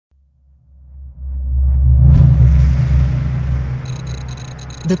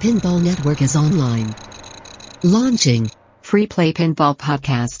The Pinball Network is online. Launching Free Play Pinball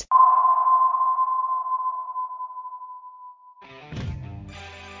Podcast.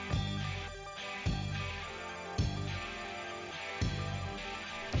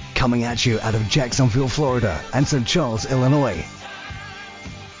 Coming at you out of Jacksonville, Florida and St. Charles, Illinois.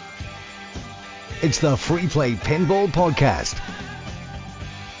 It's the Free Play Pinball Podcast.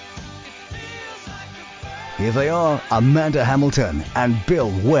 Here they are, Amanda Hamilton and Bill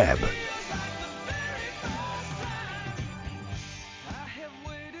Webb.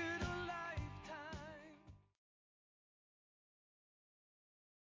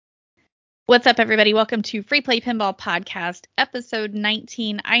 What's up, everybody? Welcome to Free Play Pinball Podcast, episode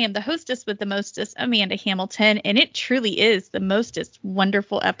 19. I am the hostess with the mostest, Amanda Hamilton, and it truly is the mostest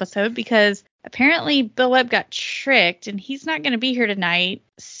wonderful episode because apparently Bill Webb got tricked and he's not going to be here tonight,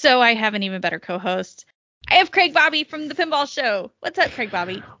 so I have an even better co-host. I have Craig Bobbie from the Pinball Show. What's up, Craig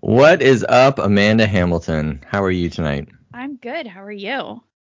Bobbie? What is up, Amanda Hamilton? How are you tonight? I'm good. How are you?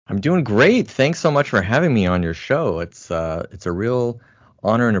 I'm doing great. Thanks so much for having me on your show. It's a real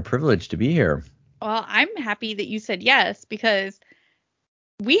honor and a privilege to be here. Well, I'm happy that you said yes because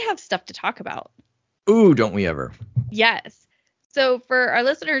we have stuff to talk about. Ooh, don't we ever? Yes. So for our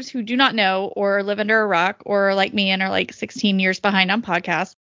listeners who do not know or live under a rock or like me and are like 16 years behind on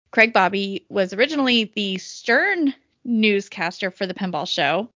podcasts, Craig Bobbie was originally the Stern newscaster for the Pinball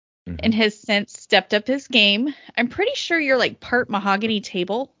Show and has since stepped up his game. I'm pretty sure you're like part mahogany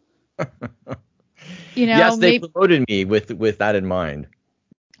table. You know, yes, they promoted me with that in mind.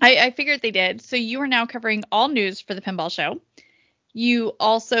 I figured they did. So you are now covering all news for the Pinball Show. You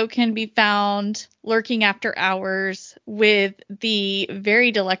also can be found lurking after hours with the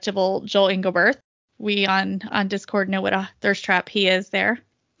very delectable Joel Engelberth. We on Discord know what a thirst trap he is there.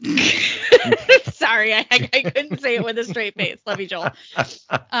 Sorry, I couldn't say it with a straight face. Love you, Joel.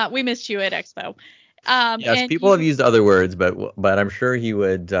 We missed you at Expo. Yes, people have used other words, but I'm sure he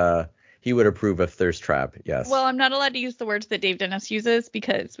would approve of thirst trap. Yes. Well, I'm not allowed to use the words that Dave Dennis uses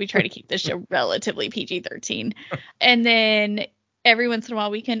because we try to keep this show relatively PG-13. And then every once in a while,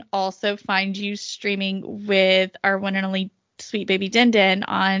 we can also find you streaming with our one and only sweet baby Din Din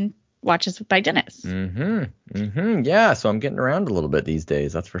on Watches by Dennis. Yeah, so I'm getting around a little bit these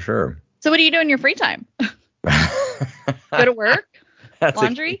days, that's for sure. So what do you do in your free time? Go to work?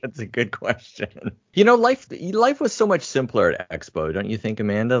 Laundry? That's a good question. You know, life was so much simpler at Expo, don't you think,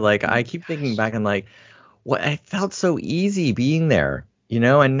 Amanda? Like, I keep thinking back and like, what, I felt so easy being there, you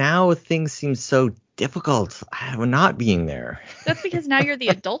know, and now things seem so difficult not being there. That's because now you're the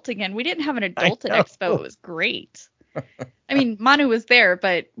adult again. We didn't have an adult at Expo. It was great. I mean, Manu was there,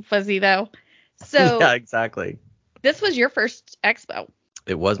 but was he though? So yeah, exactly. This was your first Expo.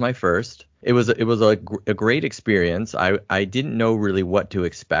 It was my first. It was a great experience. I didn't know really what to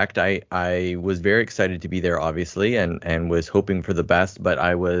expect. I was very excited to be there, obviously, and was hoping for the best. But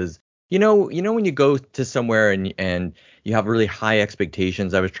I was, you know when you go to somewhere and you have really high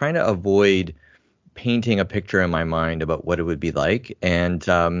expectations, I was trying to avoid painting a picture in my mind about what it would be like.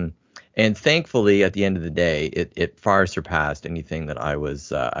 And thankfully, at the end of the day, it far surpassed anything that I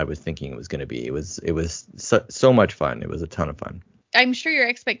was thinking it was going to be. It was so much fun. It was a ton of fun. I'm sure your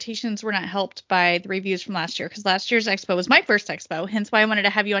expectations were not helped by the reviews from last year because last year's Expo was my first Expo. Hence why I wanted to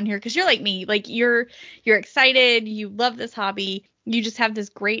have you on here because you're like me. Like you're excited. You love this hobby. You just have this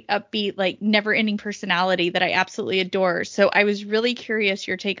great upbeat, like never ending personality that I absolutely adore. So I was really curious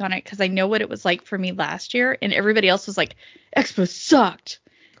your take on it because I know what it was like for me last year. And everybody else was like, Expo sucked.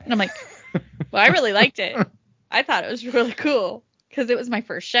 And I'm like, well, I really liked it. I thought it was really cool because it was my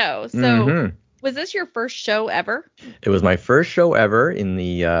first show. So was this your first show ever? It was my first show ever in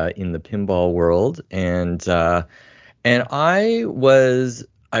the pinball world, and I was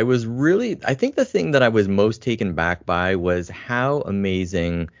really, I think the thing that I was most taken back by was how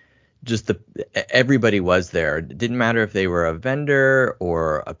amazing just everybody was there. It didn't matter if they were a vendor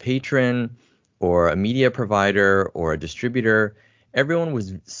or a patron or a media provider or a distributor. Everyone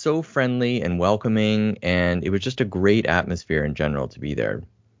was so friendly and welcoming, and it was just a great atmosphere in general to be there.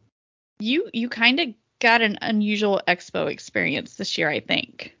 You kind of got an unusual Expo experience this year, I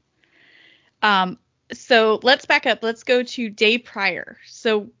think. So let's back up. Let's go to day prior.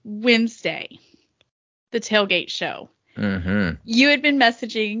 So Wednesday, the tailgate show. You had been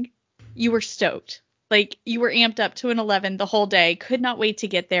messaging. You were stoked. Like you were amped up to an 11 the whole day. Could not wait to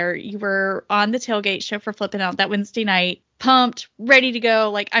get there. You were on the tailgate show for Flippin' Out that Wednesday night. Pumped, ready to go.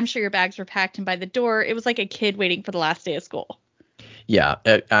 Like I'm sure your bags were packed and by the door. It was like a kid waiting for the last day of school. Yeah,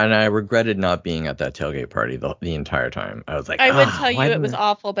 and I regretted not being at that tailgate party the entire time. I was like, I would tell you it was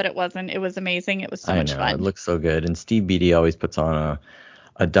awful, but it wasn't. It was amazing. It was so much fun. It looked so good. And Steve Beatty always puts on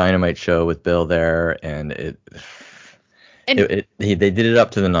a dynamite show with Bill there, and they did it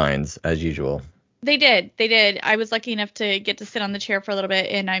up to the nines as usual. They did. I was lucky enough to get to sit on the chair for a little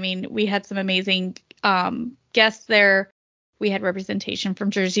bit, and I mean, we had some amazing guests there. We had representation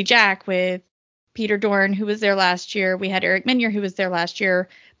from Jersey Jack with Peter Dorn, who was there last year. We had Eric Minier, who was there last year.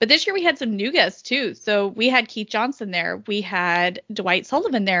 But this year we had some new guests too. So we had Keith Johnson there. We had Dwight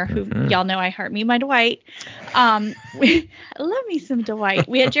Sullivan there, who y'all know I heart me my Dwight. I love me some Dwight.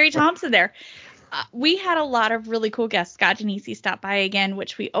 We had Jerry Thompson there. We had a lot of really cool guests. Scott Genesi stopped by again,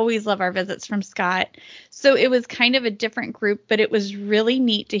 which we always love our visits from Scott. So it was kind of a different group, but it was really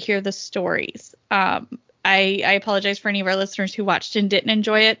neat to hear the stories. I apologize for any of our listeners who watched and didn't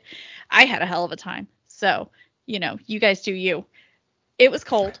enjoy it. I had a hell of a time. So, you guys do you. It was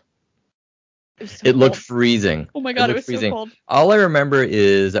cold. It looked freezing. Oh my God, it was freezing. So cold. All I remember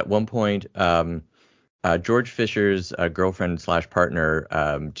is at one point, George Fisher's girlfriend / partner,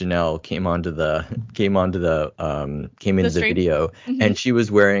 Janelle, came into the video, and she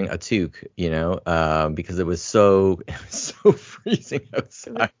was wearing a toque, because it was so freezing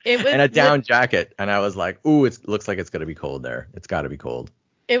outside, and a down jacket, and I was like, ooh, it looks like it's gonna be cold there. It's got to be cold.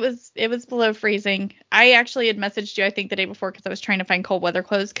 It was below freezing. I actually had messaged you, I think, the day before because I was trying to find cold weather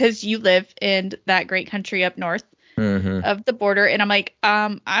clothes because you live in that great country up north of the border. And I'm like,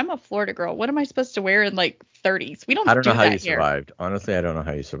 I'm a Florida girl. What am I supposed to wear in like 30s? We don't I don't know how you here. Survived. Honestly, I don't know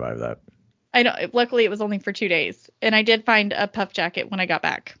how you survived that. I know. Luckily, it was only for 2 days. And I did find a puff jacket when I got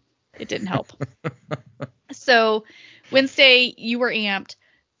back. It didn't help. So Wednesday, you were amped.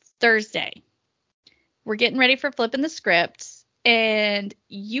 Thursday, we're getting ready for flipping the script. And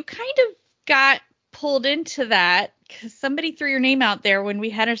you kind of got pulled into that because somebody threw your name out there when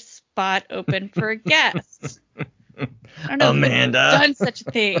we had a spot open for a guest. I don't know Amanda. if you've done such a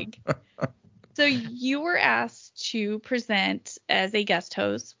thing. So you were asked to present as a guest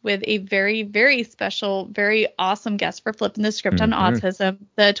host with a very, very special, very awesome guest for Flipping the Script on Autism,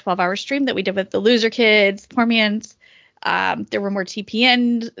 the 12-hour stream that we did with the Loser Kids, Poor Man's. There were more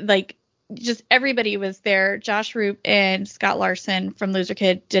TPN, just everybody was there. Josh Roop and Scott Larson from Loser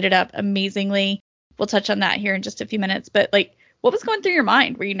Kid did it up amazingly. We'll touch on that here in just a few minutes. But what was going through your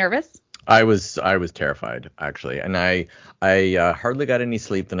mind? Were you nervous? I was terrified, actually. And I hardly got any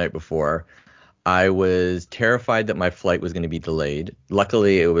sleep the night before. I was terrified that my flight was going to be delayed.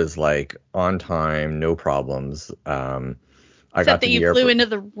 Luckily, it was on time, no problems. Except that you flew into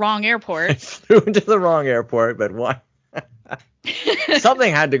the wrong airport. I flew into the wrong airport, but why?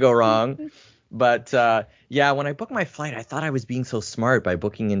 Something had to go wrong. But when I booked my flight, I thought I was being so smart by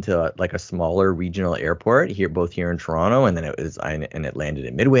booking into a smaller regional airport both here in Toronto, and then it landed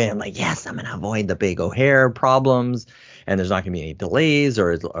in Midway. I'm like, yes, I'm gonna avoid the big O'Hare problems, and there's not gonna be any delays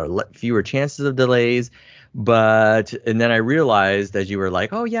or fewer chances of delays. And then I realized, as you were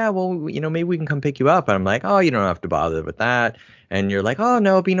like, oh yeah, well, maybe we can come pick you up, and I'm like, oh, you don't have to bother with that. And you're like, oh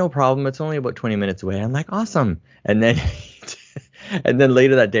no, it'll be no problem. It's only about 20 minutes away. I'm like, awesome. And then and then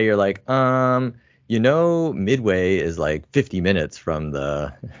later that day, you're like, Midway is 50 minutes from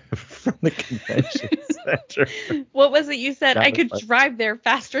the convention center. What was it you said? I could drive there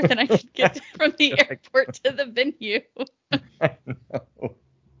faster than I could get from the airport to the venue. I know.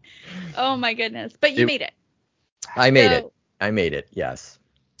 Oh my goodness. But you made it. I made it. Yes.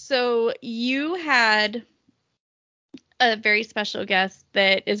 So you had a very special guest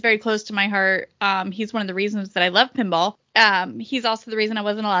that is very close to my heart. He's one of the reasons that I love pinball. He's also the reason I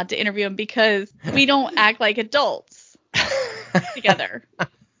wasn't allowed to interview him because we don't act like adults together.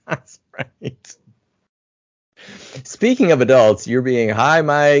 That's right. Speaking of adults, you're being hi,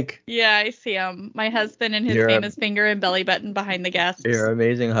 Mike. Yeah, I see him. My husband and his famous finger and belly button behind the guests. Your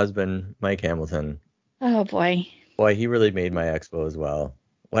amazing husband, Mike Hamilton. Oh boy. Boy, he really made my expo as well.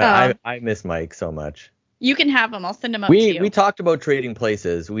 Well, I miss Mike so much. You can have him. I'll send him up to you. We talked about trading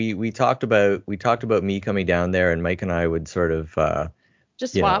places. We talked about me coming down there, and Mike and I would sort of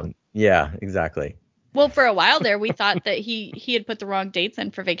just swap. Yeah, exactly. Well, for a while there, we thought that he had put the wrong dates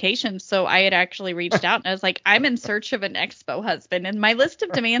in for vacation. So I had actually reached out and I was like, I'm in search of an expo husband. And my list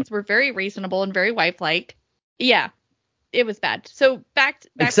of demands were very reasonable and very wife-like. Yeah, it was bad. So back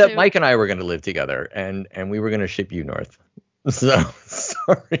Except Mike and I were going to live together and we were going to ship you north. So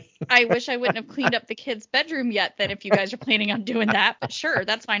sorry. I wish I wouldn't have cleaned up the kids' bedroom yet then if you guys are planning on doing that. But sure,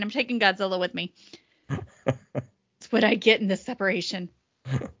 that's fine. I'm taking Godzilla with me. That's what I get in this separation.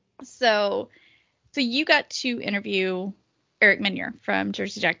 So you got to interview Eric Minier from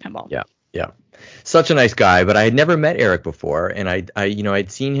Jersey Jack Pinball. Yeah. Such a nice guy, but I had never met Eric before, and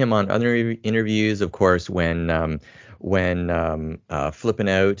I'd seen him on other interviews, of course, when Flippin'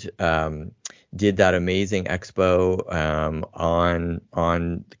 Out did that amazing expo on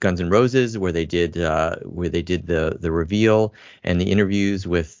Guns N' Roses where they did the reveal and the interviews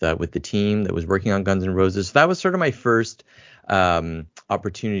with the team that was working on Guns N' Roses. So that was sort of my first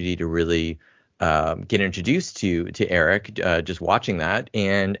opportunity to really get introduced to Eric, just watching that,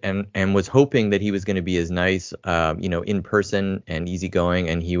 and was hoping that he was going to be as nice, in person and easygoing,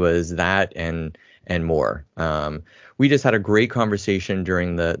 and he was that and more. We just had a great conversation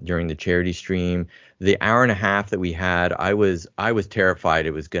during the charity stream. The hour and a half that we had, I was terrified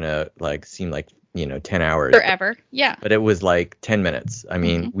it was gonna seem like 10 hours forever. Yeah. But it was like 10 minutes. I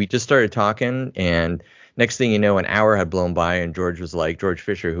mean, we just started talking, and next thing you know, an hour had blown by, and George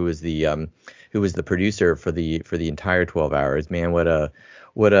Fisher, who was the producer for the entire 12 hours. Man, what a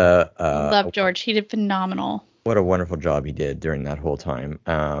love George. He did phenomenal. What a wonderful job he did during that whole time.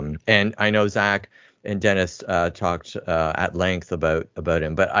 And I know Zach and Dennis talked at length about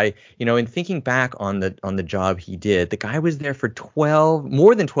him, but in thinking back on the job he did, the guy was there for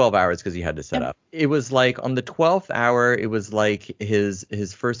more than 12 hours because he had to set up. It was like on the 12th hour, it was like his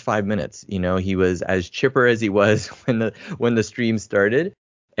first 5 minutes. He was as chipper as he was when the stream started.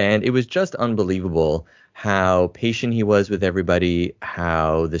 And it was just unbelievable how patient he was with everybody,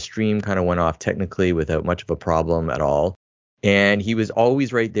 how the stream kind of went off technically without much of a problem at all. And he was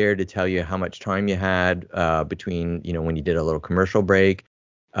always right there to tell you how much time you had between, when you did a little commercial break.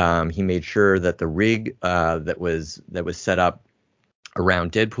 He made sure that the rig that was set up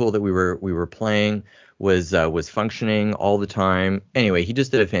around Deadpool that we were playing was functioning all the time. Anyway, he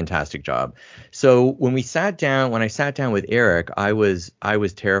just did a fantastic job. So when I sat down with Eric, I was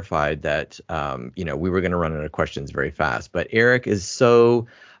terrified that we were going to run out of questions very fast. But Eric is so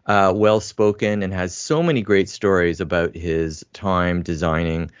well spoken and has so many great stories about his time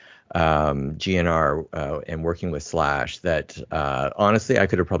designing GNR and working with Slash that honestly I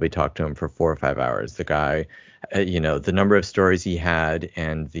could have probably talked to him for 4 or 5 hours. The guy, the number of stories he had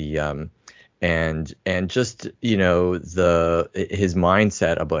and the and just his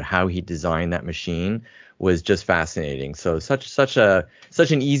mindset about how he designed that machine was just fascinating. So such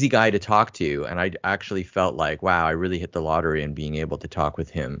an easy guy to talk to, and I actually felt like, wow, I really hit the lottery in being able to talk with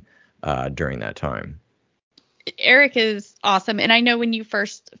him during that time. Eric is awesome, and I know when you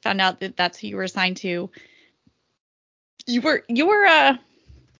first found out that that's who you were assigned to, you were a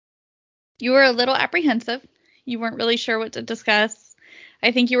little apprehensive. You weren't really sure what to discuss.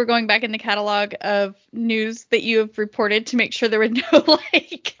 I think you were going back in the catalog of news that you have reported to make sure there were no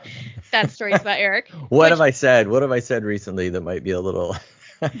bad stories about Eric. What have I said recently that might be a little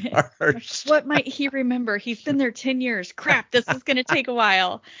harsh? What might he remember? He's been there 10 years. Crap, this is going to take a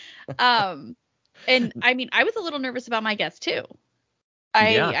while. And I mean, I was a little nervous about my guest too.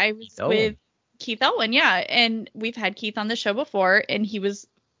 I was with Keith Elwin, and we've had Keith on the show before, and he was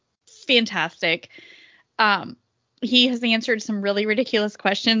fantastic. He has answered some really ridiculous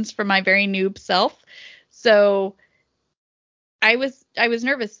questions for my very noob self. So I was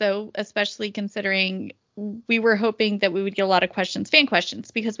nervous though, especially considering we were hoping that we would get a lot of fan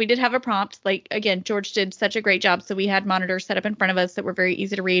questions, because we did have a prompt. Like, again, George did such a great job. So we had monitors set up in front of us that were very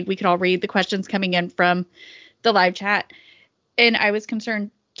easy to read. We could all read the questions coming in from the live chat. And I was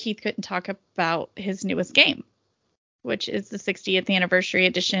concerned Keith couldn't talk about his newest game, which is the 60th anniversary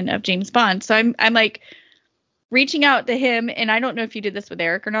edition of James Bond. So I'm like reaching out to him, and I don't know if you did this with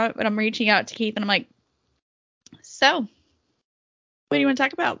Eric or not, but I'm reaching out to Keith and I'm like, so what do you want to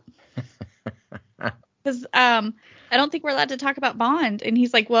talk about? Because I don't think we're allowed to talk about Bond. And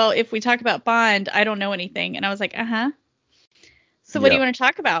he's like, well, if we talk about Bond, I don't know anything. And I was like, so what do you want to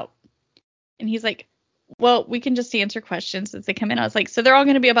talk about? And he's like, well, we can just answer questions as they come in. I was like, so they're all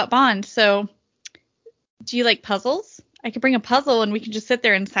going to be about Bond. So do you like puzzles? I could bring a puzzle and we can just sit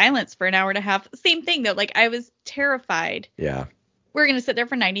there in silence for an hour and a half. Same thing though. Like, I was terrified. Yeah. We're going to sit there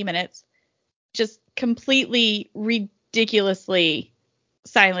for 90 minutes, just completely ridiculously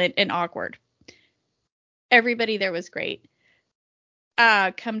silent and awkward. Everybody there was great.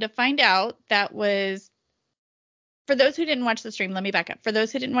 Come to find out, that was, for those who didn't watch the stream, let me back up. For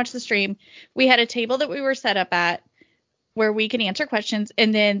those who didn't watch the stream, we had a table that we were set up at where we could answer questions.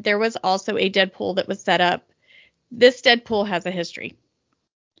 And then there was also a Deadpool that was set up. This Deadpool has a history.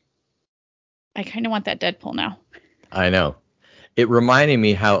 I kind of want that Deadpool now. I know. It reminded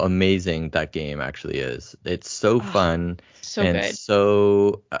me how amazing that game actually is. It's so fun, so and good.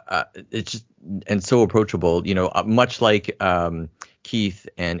 So it's just, and so approachable. Much like Keith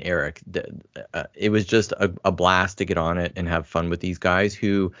and Eric, it was just a blast to get on it and have fun with these guys.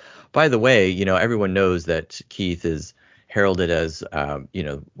 Who, by the way, everyone knows that Keith heralded as,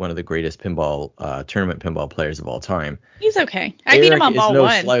 one of the greatest tournament pinball players of all time. He's okay. I beat him on ball no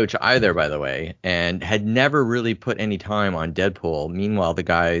one. slouch either, by the way, and had never really put any time on Deadpool. Meanwhile, the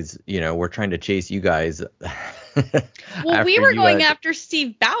guys, were trying to chase you guys. Well, we were going after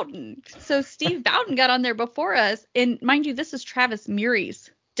Steve Bowden. So Steve Bowden got on there before us. And mind you, this is Travis Murray's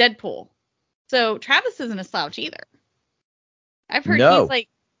Deadpool. So Travis isn't a slouch either. I've heard he's like,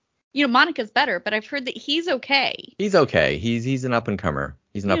 Monica's better, but I've heard that he's okay. He's okay. He's an up and comer.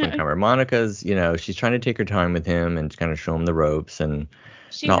 He's an up and comer. Monica's, she's trying to take her time with him and kind of show him the ropes and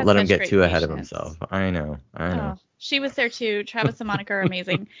not let him get too ahead of himself. I know. Oh, she was there too. Travis and Monica are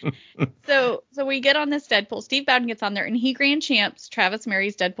amazing. So we get on this Deadpool. Steve Bowden gets on there and he grand champs Travis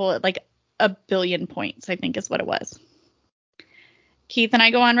Murray's Deadpool at like 1 billion points, I think is what it was. Keith and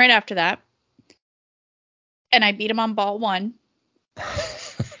I go on right after that. And I beat him on ball one.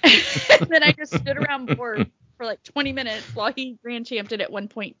 And then I just stood around board for like 20 minutes while he grand champed it at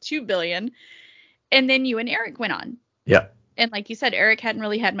 1.2 billion. And then you and Eric went on. Yeah. And like you said, Eric hadn't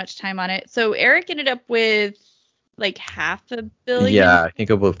really had much time on it. So Eric ended up with like 500 million. Yeah, I think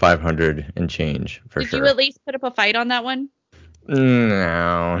about 500 and change for sure. Did you at least put up a fight on that one?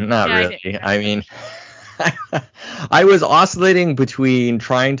 No, not really. I mean, I was oscillating between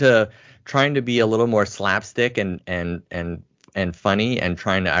trying to be a little more slapstick and funny and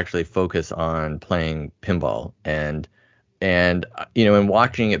trying to actually focus on playing pinball and in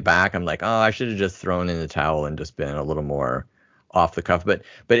watching it back, I'm like, oh, I should have just thrown in the towel and just been a little more off the cuff. But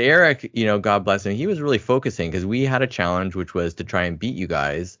Eric, God bless him, he was really focusing because we had a challenge, which was to try and beat you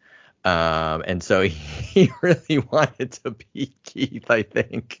guys. And so he really wanted to beat Keith, I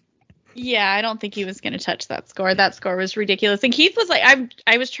think. Yeah, I don't think he was going to touch that score. That score was ridiculous. And Keith was like,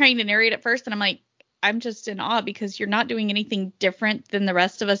 I was trying to narrate at first, and I'm like, I'm just in awe because you're not doing anything different than the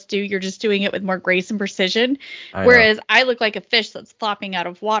rest of us do. You're just doing it with more grace and precision. Whereas I look like a fish that's flopping out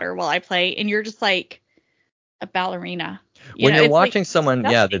of water while I play, and you're just like a ballerina. When you're watching someone,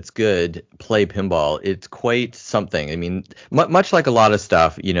 that's good play pinball, it's quite something. I mean, much like a lot of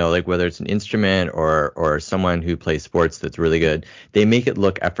stuff, like whether it's an instrument or someone who plays sports that's really good, they make it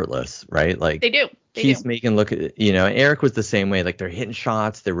look effortless, right? Like they do. Keith's making look at, Eric was the same way. Like they're hitting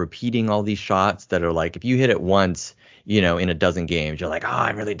shots, they're repeating all these shots that are like, if you hit it once, in a dozen games, you're like, oh,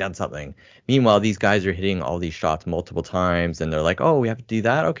 I've really done something. Meanwhile, these guys are hitting all these shots multiple times and they're like, oh, we have to do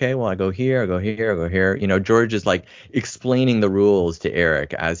that. Okay, well, I go here, I go here, I go here. George is like explaining the rules to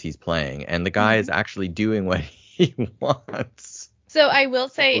Eric as he's playing, and the guy is actually doing what he wants. So I will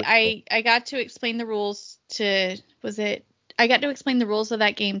say I got to explain the rules I got to explain the rules of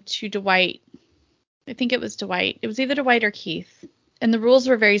that game to Dwight. I think it was Dwight. It was either Dwight or Keith. And the rules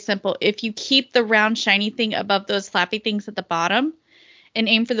were very simple. If you keep the round shiny thing above those flappy things at the bottom and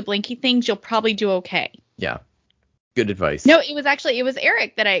aim for the blinky things, you'll probably do okay. Yeah. Good advice. No, it was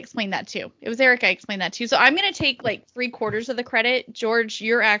Eric that I explained that to. It was Eric I explained that to. So I'm going to take like 3/4 of the credit. George,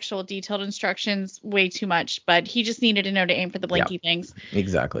 your actual detailed instructions, way too much, but he just needed to know to aim for the blinky things.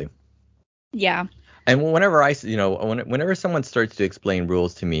 Exactly. Yeah. And whenever whenever someone starts to explain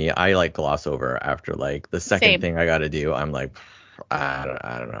rules to me, I like gloss over after like the second thing I got to do. I'm like, I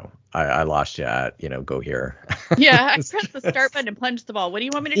don't know. I lost you at, go here. Yeah, I pressed the start button and plunged the ball. What do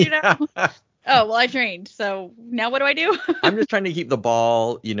you want me to do now? Oh, well, I trained. So now what do I do? I'm just trying to keep the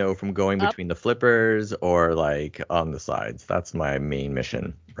ball, from going between the flippers or like on the sides. That's my main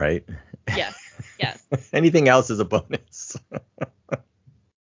mission, right? Yes. Anything else is a bonus.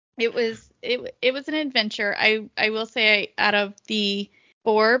 It was an adventure. I will say out of the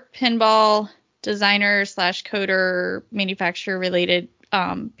 4 pinball designer / coder manufacturer related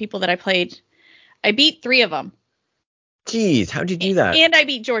people that I played, I beat 3 of them. Jeez, how'd you do that? And I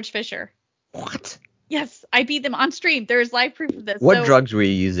beat George Fisher. What? Yes, I beat them on stream. There's live proof of this. What drugs were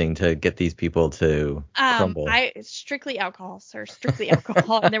you using to get these people to crumble? Strictly alcohol, sir. Strictly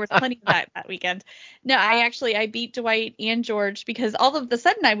alcohol. And there was plenty of that weekend. No, I beat Dwight and George because all of a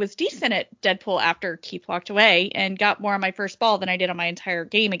sudden I was decent at Deadpool after Keith walked away and got more on my first ball than I did on my entire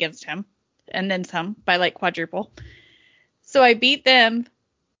game against him. And then some by like quadruple. So I beat them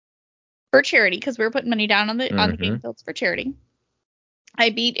for charity because we were putting money down on the game fields for charity. I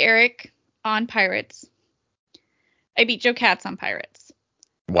beat Eric on Pirates. I beat Joe Katz on Pirates.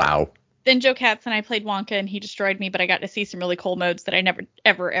 Wow. Then Joe Katz and I played Wonka and he destroyed me, but I got to see some really cool modes that I never,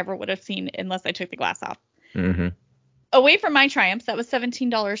 ever would have seen unless I took the glass off. Mm-hmm. Away from my triumphs, that was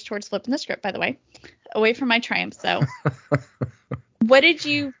 $17 towards flipping the script, by the way. Away from my triumphs, though. What did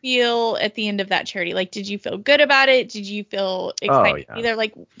you feel at the end of that charity? Like, did you feel good about it? Did you feel excited? Oh, yeah.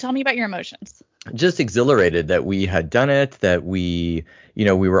 Like, tell me about your emotions. just exhilarated that we had done it, that we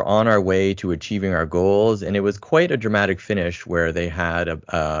were on our way to achieving our goals. And it was quite a dramatic finish where they had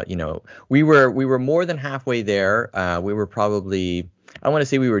we were more than halfway there. We were probably, I want to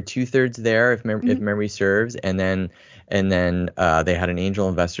say we were 2/3 there, if memory serves. And then they had an angel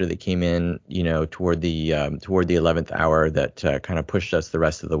investor that came in, toward the 11th hour that kind of pushed us the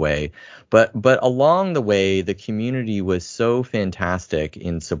rest of the way. But along the way, the community was so fantastic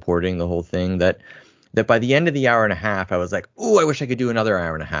in supporting the whole thing that by the end of the hour and a half, I was like, oh, I wish I could do another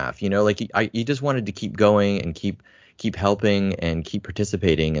hour and a half. You just wanted to keep going and keep helping and keep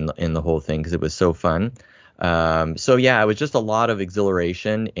participating in the whole thing because it was so fun. So yeah, it was just a lot of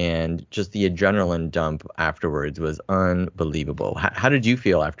exhilaration, and just the adrenaline dump afterwards was unbelievable. How did you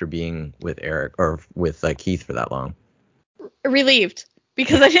feel after being with Eric or with Keith for that long? Relieved,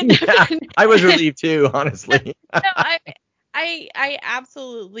 because I didn't have to. I was relieved too, honestly. No, I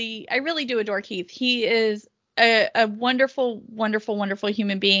absolutely, I really do adore Keith. He is a wonderful, wonderful, wonderful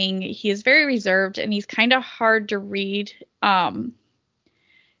human being. He is very reserved, and he's kind of hard to read.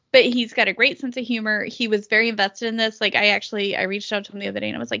 But he's got a great sense of humor. He was very invested in this. Like, I reached out to him the other day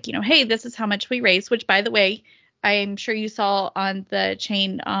and I was like, hey, this is how much we raised, which, by the way, I'm sure you saw on the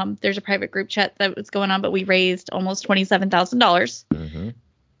chain. There's a private group chat that was going on, but we raised almost $27,000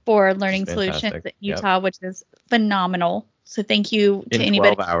 for Learning Solutions in Utah, which is phenomenal. So thank you to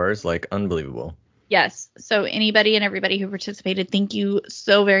anybody. 12 hours, like, unbelievable. Yes. So anybody and everybody who participated, thank you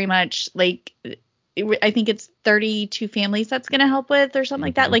so very much. Like, I think it's 32 families that's going to help with or something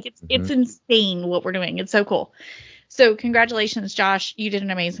like that. Like, it's insane what we're doing. It's so cool. So congratulations, Josh. You did an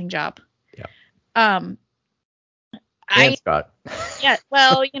amazing job. Yeah. And Scott. Yeah.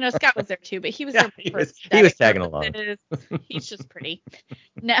 Well, Scott was there too, but he was there for he was tagging along. He's just pretty.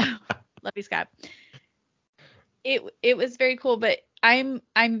 No, love you, Scott. It was very cool, but I'm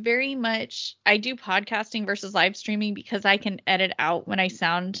very much, I do podcasting versus live streaming because I can edit out when I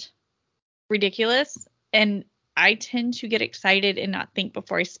sound ridiculous, and I tend to get excited and not think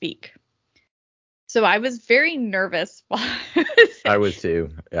before I speak. So I was very nervous while I was too.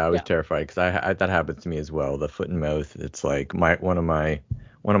 Yeah, I was terrified because I that happens to me as well. The foot and mouth. It's like one of my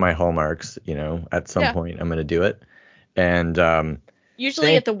hallmarks. At some point I'm going to do it, and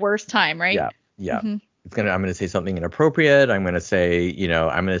usually at the worst time, right? Yeah. Mm-hmm. I'm going to say something inappropriate. I'm going to say,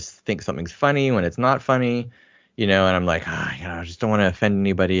 I'm going to think something's funny when it's not funny. And I'm like, I just don't want to offend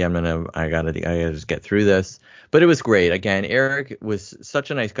anybody. I gotta just get through this. But it was great. Again, Eric was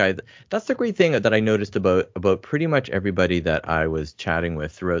such a nice guy. That's the great thing that I noticed about pretty much everybody that I was chatting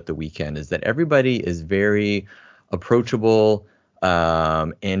with throughout the weekend, is that everybody is very approachable,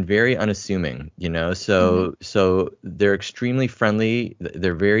 and very unassuming, so they're extremely friendly.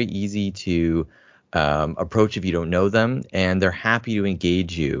 They're very easy to approach if you don't know them, and they're happy to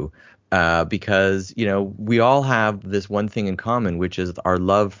engage you. Because, we all have this one thing in common, which is our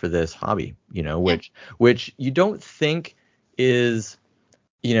love for this hobby, which you don't think is,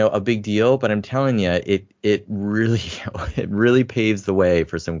 a big deal. But I'm telling you, it really paves the way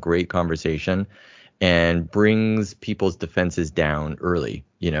for some great conversation and brings people's defenses down early,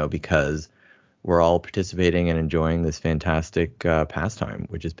 because we're all participating and enjoying this fantastic pastime,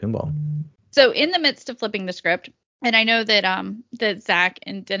 which is pinball. So in the midst of flipping the script, and I know that Zach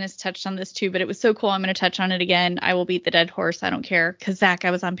and Dennis touched on this too, but it was so cool. I'm going to touch on it again. I will beat the dead horse. I don't care. Because Zach, I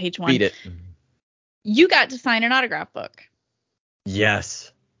was on page 1. Beat it. You got to sign an autograph book.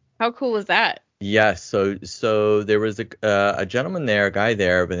 Yes. How cool was that? Yes. So there was a gentleman there, a guy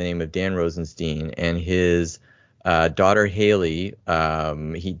there by the name of Dan Rosenstein, and his daughter Haley.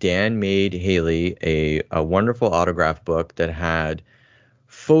 Dan made Haley a wonderful autograph book that had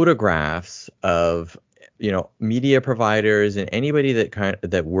photographs of media providers and anybody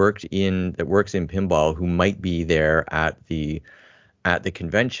that works in pinball who might be there at the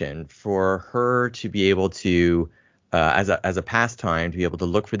convention, for her to be able to as a pastime, to be able to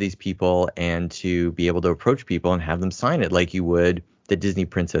look for these people and to be able to approach people and have them sign it like you would the Disney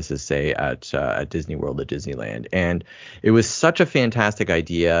princesses say at Disney World at Disneyland. And it was such a fantastic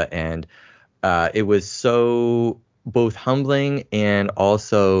idea, and it was so both humbling and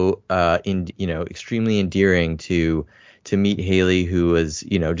also extremely endearing to meet Haley, who was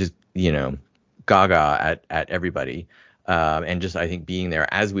just gaga at everybody, and just, I think, being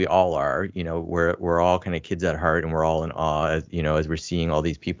there, as we all are, we're all kind of kids at heart, and we're all in awe as we're seeing all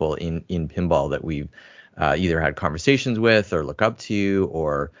these people in pinball that we've either had conversations with or look up to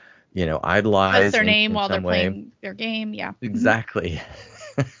or idolize. What's their name while they're playing their game? Yeah, exactly.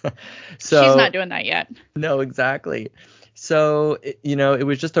 So she's not doing that yet. No, exactly. So it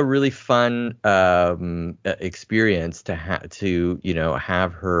was just a really fun experience to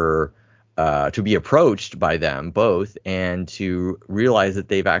have her to be approached by them both and to realize that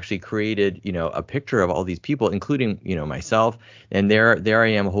they've actually created, a picture of all these people, including, myself. And there I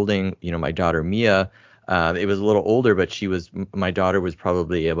am holding, my daughter Mia. It was a little older, but my daughter was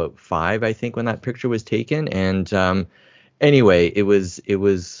probably about 5, I think, when that picture was taken. And anyway, it was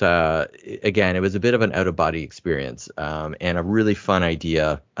again, it was a bit of an out of body experience, and a really fun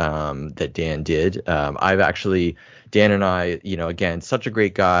idea that Dan did. Dan and I, again, such a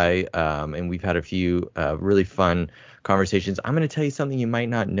great guy, and we've had a few really fun conversations. I'm going to tell you something you might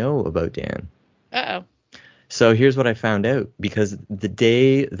not know about Dan. Uh-oh. So here's what I found out, because the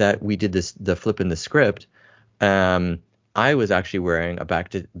day that we did the Flippin' the script, I was actually wearing a Back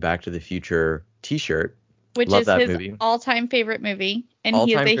to the Future T-shirt. Which Love is that his movie. all-time favorite movie. And he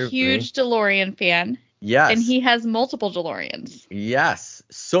All-time is a favorite huge movie. DeLorean fan. Yes. And he has multiple DeLoreans. Yes.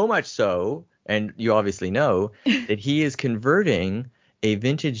 So much so, and you obviously know, that he is converting a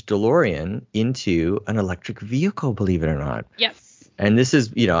vintage DeLorean into an electric vehicle, believe it or not. Yes. And this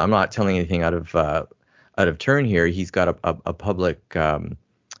is, I'm not telling anything out of turn here. He's got a public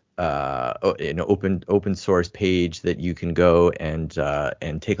an open source page that you can go and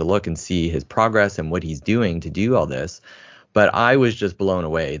take a look and see his progress and what he's doing to do all this. But I was just blown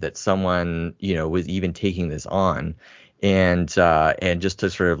away that someone, was even taking this on, and just to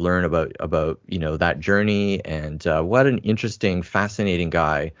sort of learn about that journey, and what an interesting, fascinating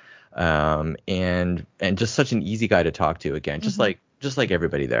guy, and just such an easy guy to talk to. Again, just like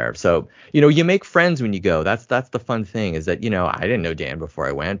everybody there. So, you make friends when you go. That's the fun thing, is that, I didn't know Dan before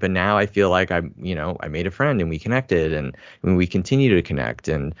I went, but now I feel like I made a friend and we connected, and we continue to connect,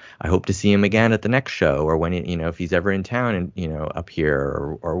 and I hope to see him again at the next show, or when, if he's ever in town and, up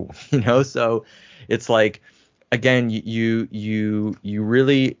here, or so it's like, again, you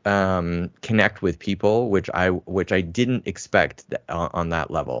really connect with people, which I didn't expect on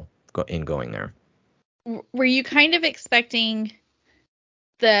that level in going there. Were you kind of expecting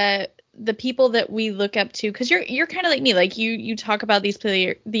the people that we look up to, because you're kind of like me, like you talk about these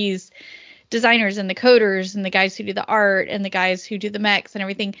designers and the coders and the guys who do the art and the guys who do the mechs and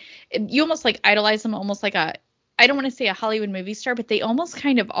everything, you almost like idolize them, almost like I don't want to say a Hollywood movie star, but they almost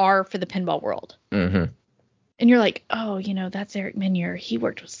kind of are for the pinball world. Mm-hmm. And you're like, oh, that's Eric Minier, he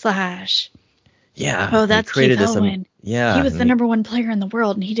worked with Slash. Yeah. Oh, that's Keith Owen. Yeah. He was the number one player in the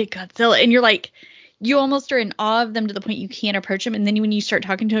world, and he did Godzilla. And you're like, you almost are in awe of them to the point you can't approach them. And then when you start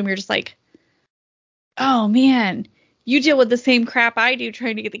talking to them, you're just like, oh, man, you deal with the same crap I do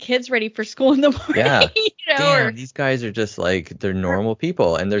trying to get the kids ready for school in the morning. Yeah. Damn, these guys are just like, they're normal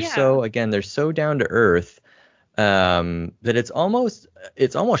people. And they're they're so down to earth, that it's almost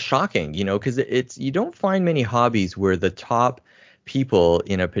shocking, because you don't find many hobbies where the top people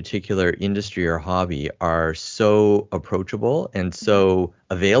in a particular industry or hobby are so approachable and so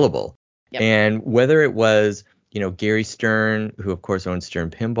available. Yep. And whether it was, Gary Stern, who of course owns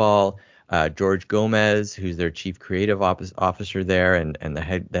Stern Pinball, George Gomez, who's their chief creative officer there, and the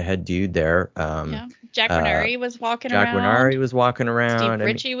head dude there. Jack Renari was walking around. Jack Renari was walking around. Steve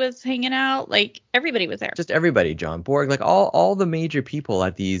Ritchie was hanging out. Like, everybody was there. Just everybody. John Borg, like all the major people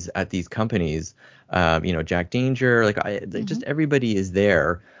at these companies. Jack Danger, just everybody is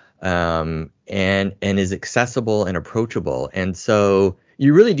there, and is accessible and approachable, and so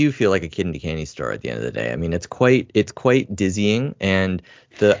you really do feel like a kid in a candy store at the end of the day. I mean, it's quite dizzying, and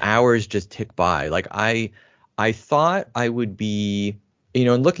the hours just tick by. Like I thought I would be,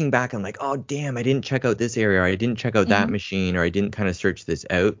 and looking back, I'm like, oh damn, I didn't check out this area, or I didn't check out that machine, or I didn't kind of search this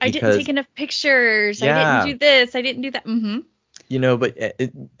out. I didn't take enough pictures. Yeah. I didn't do this. I didn't do that. But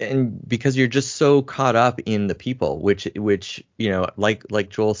and because you're just so caught up in the people, which like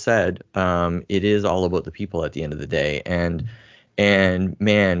Joel said, it is all about the people at the end of the day, and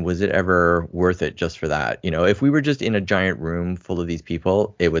man, was it ever worth it just for that? If we were just in a giant room full of these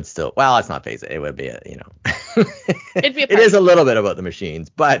people, it would still, well, let's not face it, it would be It'd be it is a little bit about the machines,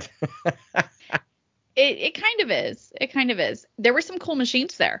 but it kind of is. It kind of is. There were some cool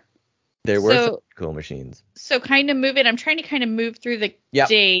machines there. There were some cool machines. So I'm trying to kind of move through the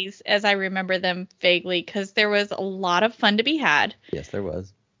days as I remember them vaguely, because there was a lot of fun to be had. Yes, there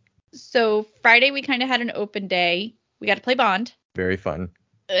was. So Friday we kind of had an open day. We got to play Bond. Very fun.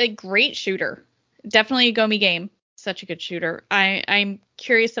 A great shooter. Definitely a Gomi game. Such a good shooter. I'm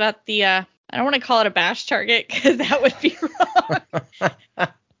curious about the, I don't want to call it a bash target, because that would be wrong.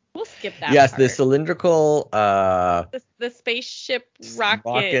 We'll skip that Yes, part. the cylindrical... the spaceship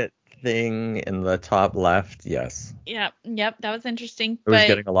rocket thing in the top left, yes. Yep, that was interesting. It was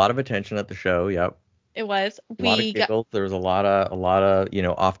getting a lot of attention at the show, yep. It was. A lot of giggles. There was a lot of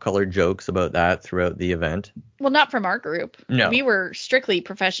off-color jokes about that throughout the event. Well, not from our group. No. We were strictly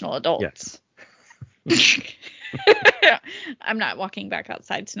professional adults. Yes. I'm not walking back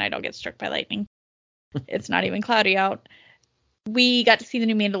outside tonight. I'll get struck by lightning. It's not even cloudy out. We got to see the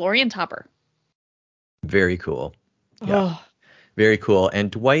new Mandalorian topper. Very cool. Yeah. Oh. Very cool.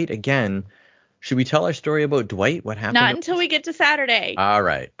 And Dwight, again, should we tell our story about Dwight? What happened? Not until we get to Saturday. All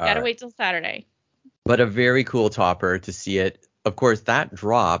right. Gotta wait till Saturday. But a very cool topper to see it. Of course, that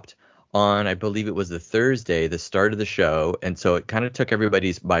dropped on, I believe it was the Thursday, the start of the show. And so it kind of took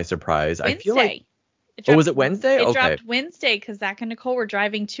everybody by surprise. Wednesday. I feel like. Was it Wednesday? It dropped Wednesday because Zach and Nicole were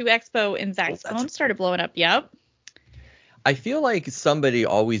driving to Expo and Zach's phone started blowing up. Yep. I feel like somebody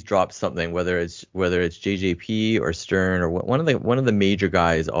always drops something, whether it's JJP or Stern or one of the major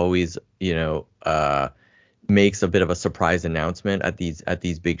guys always, makes a bit of a surprise announcement at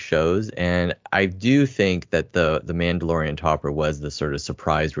these big shows. And I do think that the Mandalorian topper was the sort of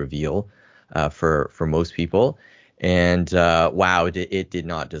surprise reveal for most people. And wow, it did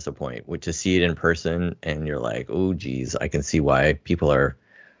not disappoint. To see it in person, and you're like, oh geez, I can see why people are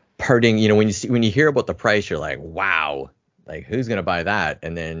parting. When you hear about the price, you're like, wow, like who's gonna buy that?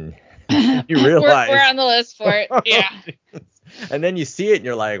 And then you realize we're on the list for it. Yeah. And then you see it and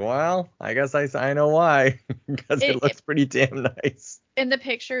you're like, well, I guess I know why, because it looks pretty damn nice. And the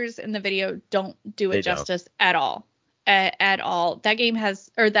pictures in the video don't do it justice at all. At all. That game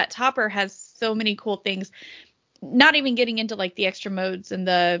that topper has so many cool things. Not even getting into like the extra modes and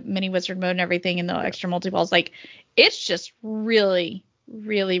the mini wizard mode and everything and the extra multi-balls. Like it's just really,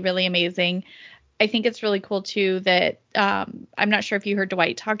 really, really amazing. I think it's really cool too that I'm not sure if you heard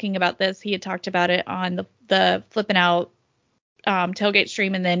Dwight talking about this. He had talked about it on the Flippin' Out tailgate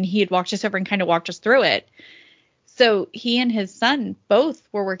stream, and then he had walked us over and kind of walked us through it. So he and his son both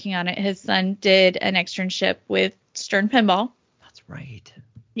were working on it. His son did an externship with Stern Pinball. That's right.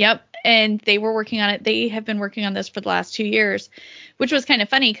 Yep. And they were working on it. They have been working on this for the last 2 years, which was kind of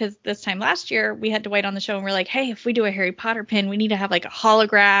funny because this time last year we had Dwight on the show and we're like, hey, if we do a Harry Potter pin, we need to have like a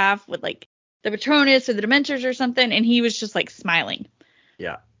holograph with like the Patronus or the Dementors or something. And he was just like smiling.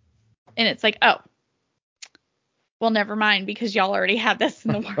 Yeah. And it's like, oh, well, never mind, because y'all already have this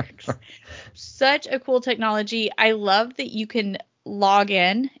in the works. Such a cool technology. I love that you can log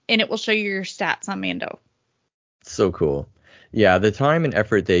in and it will show you your stats on Mando. So cool. Yeah, the time and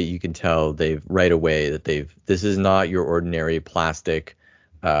effort that you can tell this is not your ordinary plastic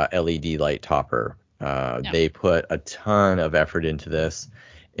LED light topper. No. They put a ton of effort into this,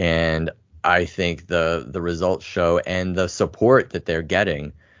 and I think the results show, and the support that they're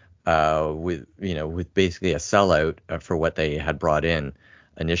getting with basically a sellout for what they had brought in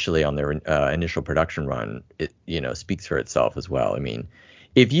initially on their initial production run, it speaks for itself as well. I mean,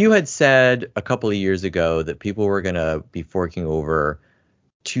 if you had said a couple of years ago that people were going to be forking over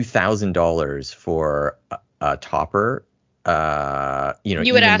 $2,000 for a topper, you would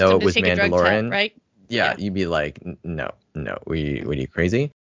even ask though them it was to take Mandalorian, a drug test, right? Yeah, you'd be like, no, were you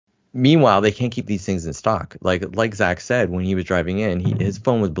crazy? Meanwhile, they can't keep these things in stock. Like Zach said, when he was driving in, his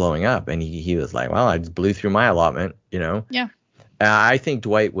phone was blowing up, and he was like, well, I just blew through my allotment, Yeah. I think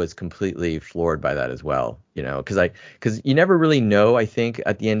Dwight was completely floored by that as well, because you never really know. I think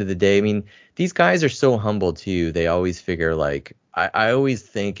at the end of the day, I mean, these guys are so humble too. They always figure like, I always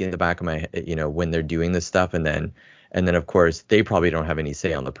think in the back of my head, when they're doing this stuff, and then of course they probably don't have any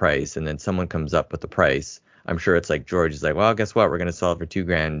say on the price, and then someone comes up with the price. I'm sure it's like George is like, well, guess what? We're going to sell it for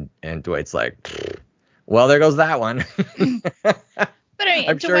 $2,000. And Dwight's like, well, there goes that one. But I mean,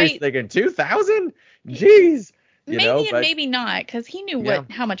 I'm sure he's thinking 2,000. Jeez. Maybe not, because he knew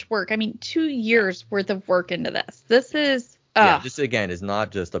how much work. I mean, 2 years worth of work into this. This is this again is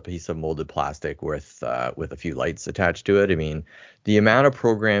not just a piece of molded plastic with a few lights attached to it. I mean, the amount of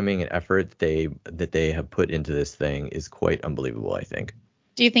programming and effort that they have put into this thing is quite unbelievable, I think.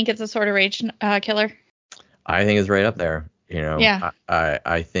 Do you think it's a Sword of Rage killer? I think it's right up there. Yeah.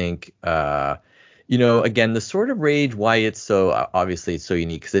 I think again, the Sword of Rage, why it's so obviously it's so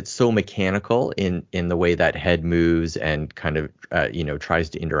unique because it's so mechanical in the way that head moves and kind of tries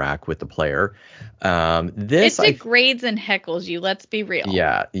to interact with the player. It degrades and heckles you. Let's be real.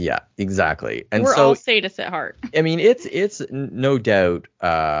 Yeah, exactly. And we're all sadists at heart. I mean, it's no doubt.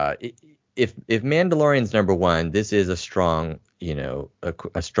 If Mandalorian's number one, this is a strong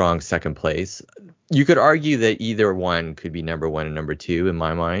a strong second place. You could argue that either one could be number one and number two in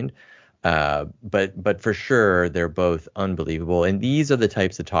my mind. But for sure, they're both unbelievable. And these are the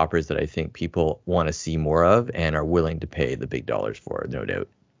types of toppers that I think people want to see more of and are willing to pay the big dollars for, no doubt.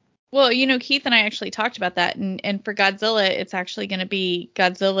 Well, Keith and I actually talked about that, and for Godzilla, it's actually going to be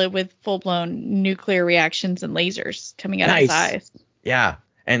Godzilla with full-blown nuclear reactions and lasers coming out of his Nice. eyes. Yeah.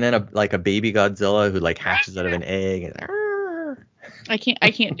 And then a baby Godzilla who like hatches out of an egg and I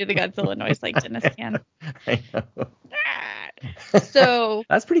can't do the Godzilla noise like Dennis can. I know. So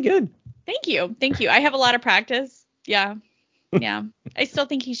That's pretty good. Thank you. I have a lot of practice. Yeah. I still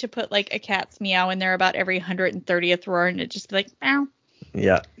think he should put like a cat's meow in there about every 130th roar, and it just be like meow.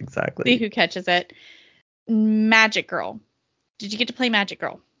 Yeah, exactly. See who catches it. Magic Girl. Did you get to play Magic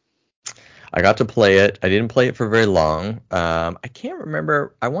Girl? I got to play it. I didn't play it for very long. I can't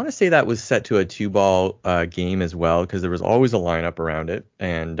remember. I want to say that was set to a 2-ball game as well, because there was always a lineup around it.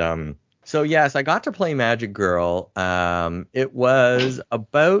 And so, yes, I got to play Magic Girl. It was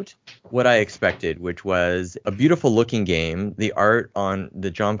about what I expected, which was a beautiful looking game. The art on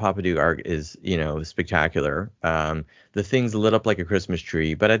the John Papaduke art is, spectacular. The thing's lit up like a Christmas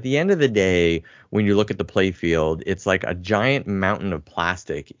tree. But at the end of the day, when you look at the play field, it's like a giant mountain of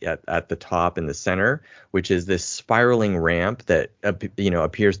plastic at the top in the center, which is this spiraling ramp that,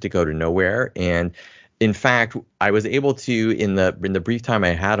 appears to go to nowhere. And in fact, I was able to, in the brief time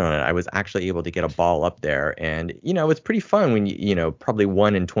I had on it, I was actually able to get a ball up there, and it's pretty fun when probably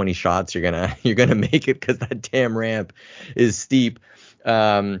 1 in 20 shots you're gonna make it, because that damn ramp is steep.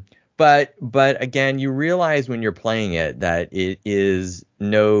 But again, you realize when you're playing it that it is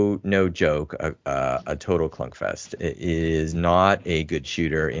no joke, a total clunkfest. It is not a good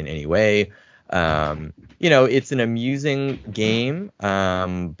shooter in any way. It's an amusing game,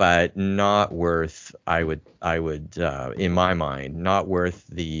 but not worth, I would, in my mind, not worth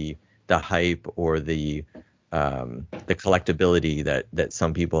the hype or the collectability that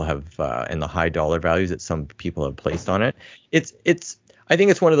some people have, and the high dollar values that some people have placed on it. I think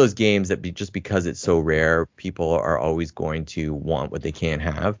it's one of those games that just because it's so rare, people are always going to want what they can't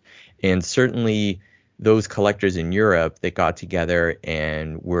have. And certainly those collectors in Europe that got together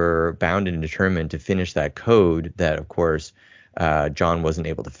and were bound and determined to finish that code that, of course, John wasn't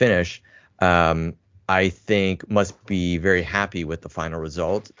able to finish, I think must be very happy with the final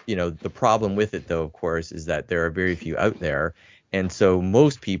result. The problem with it, though, of course, is that there are very few out there. And so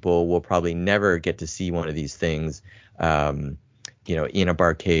most people will probably never get to see one of these things, in a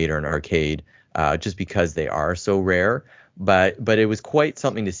barcade or an arcade, just because they are so rare. But it was quite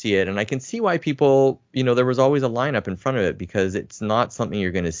something to see it. And I can see why people, there was always a lineup in front of it, because it's not something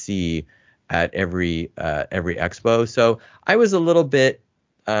you're going to see at every expo. So I was a little bit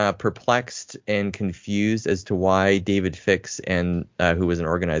perplexed and confused as to why David Fix, and who was an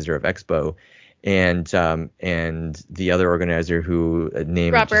organizer of Expo, and the other organizer who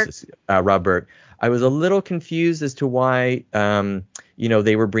named Rob Burke. I was a little confused as to why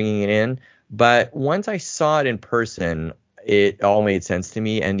they were bringing it in, but once I saw it in person, it all made sense to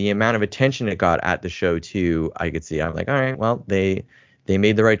me, and the amount of attention it got at the show too, I could see. I'm like, all right, well, they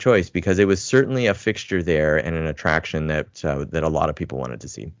made the right choice, because it was certainly a fixture there and an attraction that a lot of people wanted to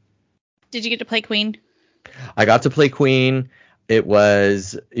see. Did you get to play Queen? I got to play Queen. It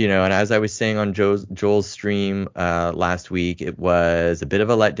was, and as I was saying on Joel's stream last week, it was a bit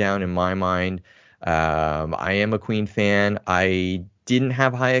of a letdown in my mind. I am a Queen fan. I didn't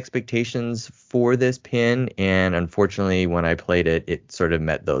have high expectations for this pin, and unfortunately, when I played it, it sort of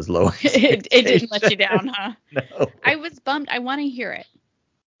met those low expectations. It didn't let you down, huh? No. I was bummed. I want to hear it.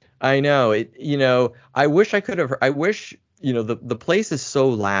 I know it. I wish I could have. I wish. The place is so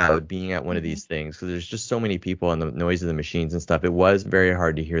loud being at one of these things, because there's just so many people and the noise of the machines and stuff. It was very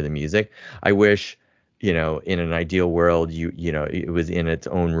hard to hear the music. I wish, in an ideal world, it was in its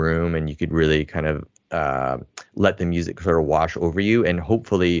own room and you could really kind of let the music sort of wash over you, and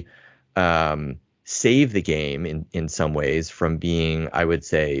hopefully save the game in some ways from being, I would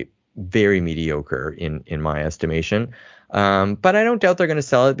say, very mediocre in my estimation. But I don't doubt they're going to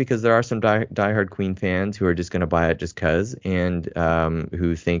sell it, because there are some diehard Queen fans who are just going to buy it just because, and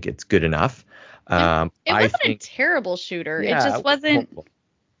who think it's good enough. It wasn't a terrible shooter. Yeah, it just wasn't.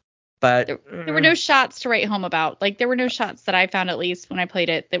 But there were no shots to write home about. Like, there were no shots that I found, at least when I played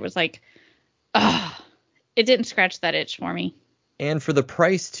it, that was like, it didn't scratch that itch for me. And for the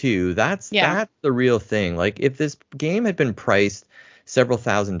price too, that's the real thing. Like, if this game had been priced several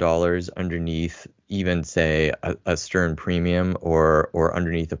 $1,000s underneath even, say, a Stern Premium or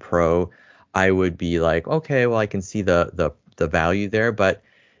underneath a Pro, I would be like, okay, well, I can see the value there, but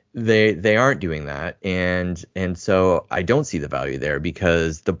they aren't doing that, and so I don't see the value there,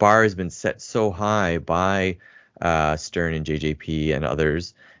 because the bar has been set so high by Stern and JJP and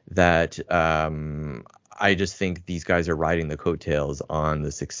others that I just think these guys are riding the coattails on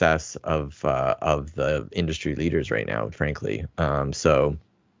the success of the industry leaders right now, frankly. So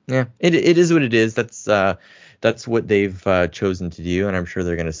Yeah, it is what it is. That's what they've chosen to do, and I'm sure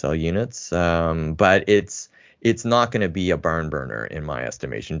they're going to sell units. But it's not going to be a barn burner in my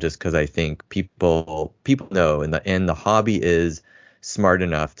estimation, just because I think people know, and the hobby is smart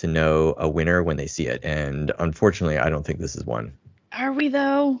enough to know a winner when they see it. And unfortunately, I don't think this is one. Are we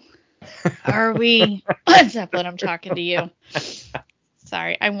though? Are we? Zeppelin, I'm talking to you.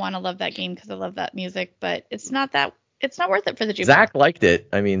 Sorry, I want to love that game because I love that music, but it's not worth it for the Jupiter. Zach liked it.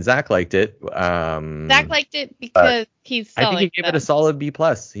 I mean, Zach liked it. Zach liked it because he's selling. I think he gave it a solid B+.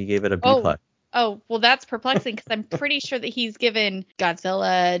 He gave it a B+. Oh, well, that's perplexing because I'm pretty sure that he's given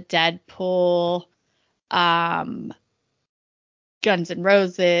Godzilla, Deadpool, Guns N'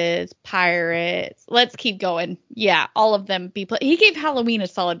 Roses, Pirates. Let's keep going. Yeah, all of them B+. He gave Halloween a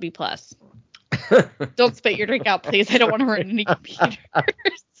solid B+. Don't spit your drink out, please. I don't want to hurt any computers.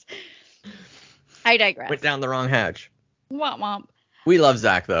 I digress. Went down the wrong hatch. Womp womp. We love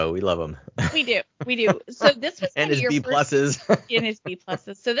Zach, though. We love him. We do. So this was kind and of your B+. And his B+.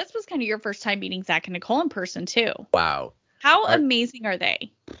 So this was kind of your first time meeting Zach and Nicole in person, too. Wow. How amazing are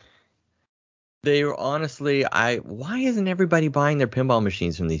they? They were honestly, why isn't everybody buying their pinball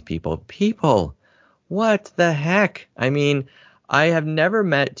machines from these people? People, what the heck? I mean, I have never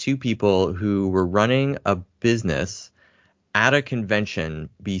met two people who were running a business at a convention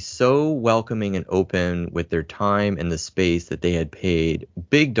be so welcoming and open with their time and the space that they had paid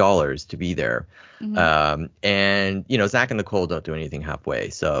big dollars to be there. Mm-hmm. And, Zach and Nicole don't do anything halfway.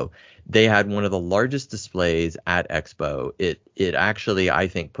 So they had one of the largest displays at Expo. It actually, I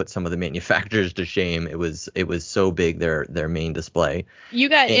think, put some of the manufacturers to shame. It was so big, their main display. You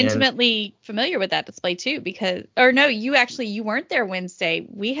got intimately familiar with that display too, you weren't there Wednesday.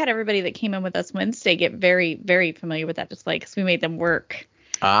 We had everybody that came in with us Wednesday get very, very familiar with that display because we made them work.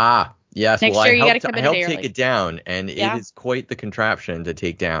 Ah, yes. Next year, I helped take it down, and it is quite the contraption to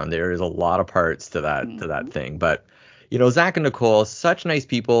take down. There is a lot of parts to that thing. But, Zach and Nicole, such nice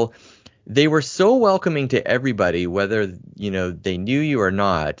people. They were so welcoming to everybody, whether, they knew you or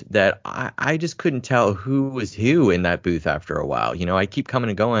not, that I just couldn't tell who was who in that booth after a while. I keep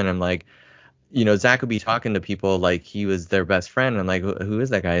coming and going. I'm like, Zach would be talking to people like he was their best friend. I'm like, who is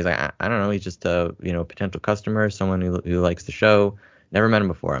that guy? He's like, I don't know. He's just a, potential customer, someone who likes the show. Never met him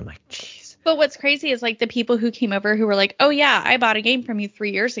before. I'm like, jeez. But what's crazy is like the people who came over who were like, oh yeah, I bought a game from you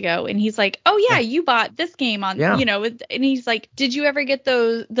 3 years ago. And he's like, oh yeah, you bought this game on, and he's like, did you ever get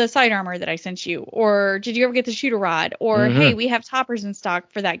the side armor that I sent you? Or did you ever get the shooter rod? Or, hey, we have toppers in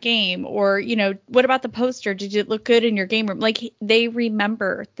stock for that game. Or, what about the poster? Did it look good in your game room? Like they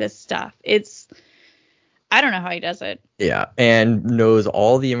remember this stuff. I don't know how he does it. Yeah. And knows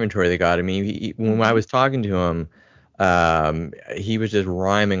all the inventory they got. I mean, when I was talking to him, he was just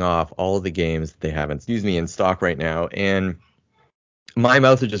rhyming off all of the games that they have in stock right now. And my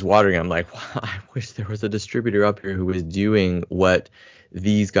mouth is just watering. I'm like, wow, I wish there was a distributor up here who was doing what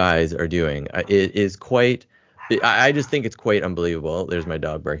these guys are doing. I just think it's quite unbelievable. There's my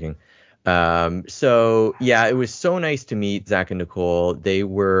dog barking. So yeah, it was so nice to meet Zach and Nicole. They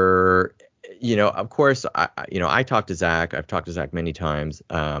were, of course, I talked to Zach. I've talked to Zach many times.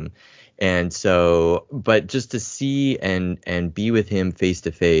 And so, but just to see and be with him face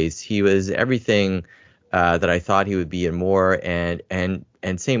to face, he was everything that I thought he would be and more. And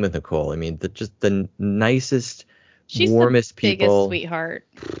same with Nicole. I mean, just the nicest, warmest the people. Biggest sweetheart.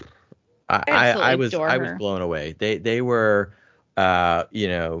 I was blown away. They were, by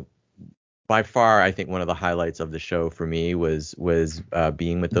far, I think one of the highlights of the show for me was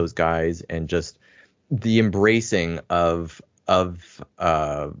being with those guys and just the embracing of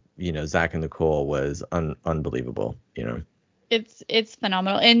Zach and Nicole was unbelievable. It's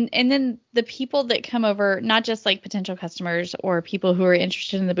phenomenal. And then the people that come over, not just like potential customers or people who are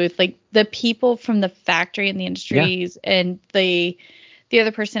interested in the booth, like the people from the factory and the industries and the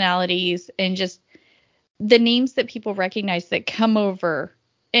other personalities and just the names that people recognize that come over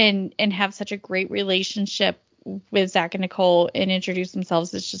and have such a great relationship with Zach and Nicole and introduce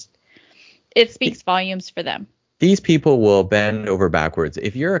themselves. It speaks volumes for them. These people will bend over backwards.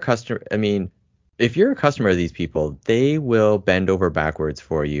 If you're a customer of these people, they will bend over backwards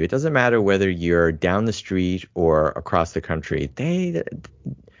for you. It doesn't matter whether you're down the street or across the country. They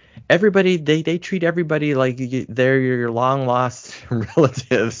treat everybody like they're your long lost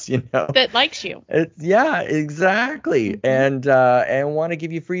relatives, that likes you. Yeah, exactly. And want to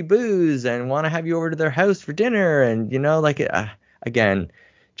give you free booze and want to have you over to their house for dinner. And, again,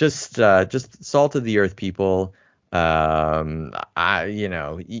 just salt of the earth people. You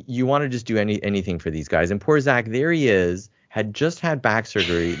want to just do anything for these guys. And poor Zach, there he is, had just had back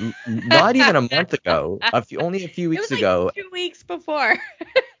surgery not even a month ago, only a few weeks ago. 2 weeks before.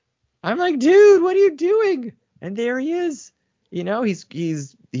 I'm like, dude, what are you doing? And there he is.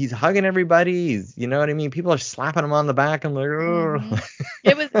 He's hugging everybody. You know what I mean? People are slapping him on the back. I'm like, Mm-hmm. oh.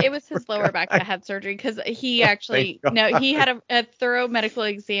 It was his lower back that had surgery because he actually he had a thorough medical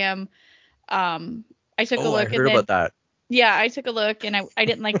exam. I took a look I heard about that. Yeah, I took a look and I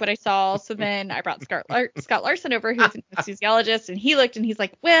didn't like what I saw. So then I brought Scott Larson over, who's an anesthesiologist, and he looked and he's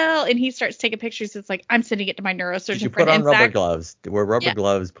like, well, and he starts taking pictures. It's like, I'm sending it to my neurosurgeon Did you friend. put on And rubber Zach, gloves? Were rubber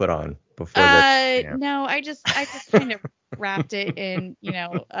gloves put on before this? Yeah. No, I just kind of wrapped it in,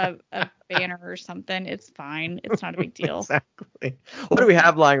 a banner or something. It's fine. It's not a big deal. Exactly. What do we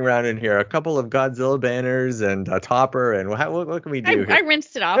have lying around in here? A couple of Godzilla banners and a topper, and what can we do here? I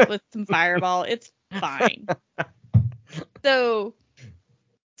rinsed it off with some Fireball. It's fine. So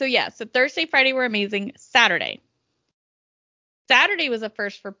Thursday, Friday were amazing. Saturday was a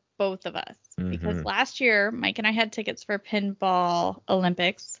first for both of us because last year Mike and I had tickets for Pinball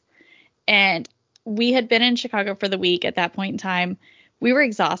Olympics, and we had been in Chicago for the week at that point in time. We were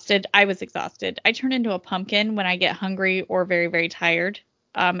exhausted. I was exhausted. I turn into a pumpkin when I get hungry or very, very tired.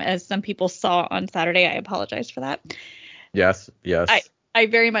 As some people saw on Saturday, I apologize for that. Yes. I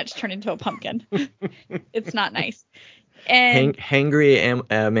very much turn into a pumpkin. It's not nice. And hangry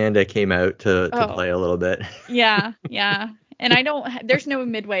Amanda came out to play a little bit. Yeah. And there's no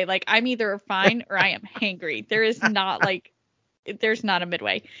midway. Like, I'm either fine or I am hangry. There's not a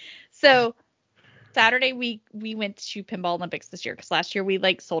midway. So Saturday we went to Pinball Olympics this year because last year we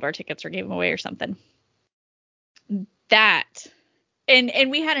sold our tickets or gave them away or something.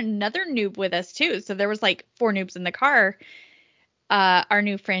 And we had another noob with us too. So there was 4 noobs in the car. Our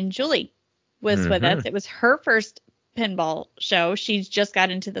new friend Julie was with us. It was her first pinball show. She's just got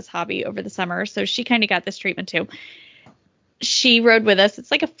into this hobby over the summer, so she kind of got this treatment too. She rode with us.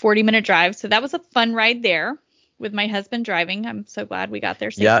 It's like a 40-minute drive, so that was a fun ride there with my husband driving. I'm so glad we got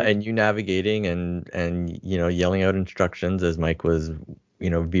there safely. Yeah, and you navigating and yelling out instructions as Mike was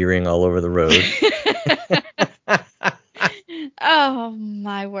veering all over the road. Oh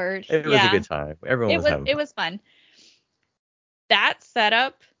my word. It was a good time. Everyone was having fun. It was fun. That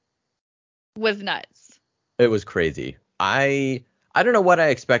setup was nuts. It was crazy. I don't know what I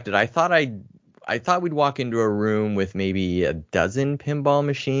expected. I thought we'd walk into a room with maybe a dozen pinball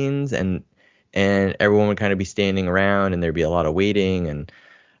machines and everyone would kind of be standing around and there'd be a lot of waiting, and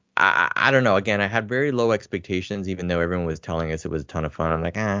I don't know. Again, I had very low expectations, even though everyone was telling us it was a ton of fun. I'm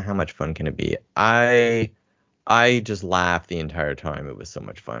like, how much fun can it be? I just laughed the entire time. It was so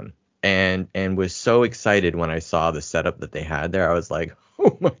much fun. And was so excited when I saw the setup that they had there. I was like,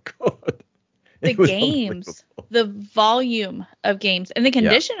 oh my God. The games, the volume of games, and the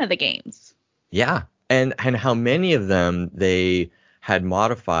condition of the games. Yeah. And how many of them they had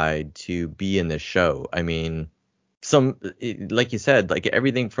modified to be in this show. I mean, like you said,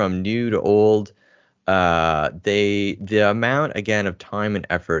 everything from new to old. The amount, again, of time and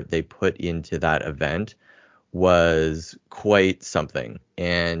effort they put into that event was quite something,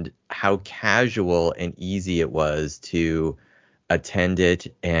 and how casual and easy it was to attend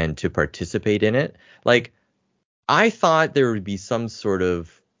it and to participate in it. I thought there would be some sort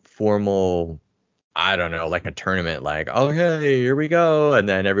of formal, I don't know, a tournament, okay, here we go, and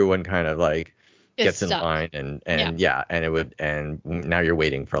then everyone kind of gets in line and now you're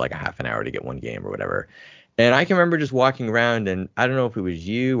waiting for a half an hour to get one game or whatever. And I can remember just walking around, and I don't know if it was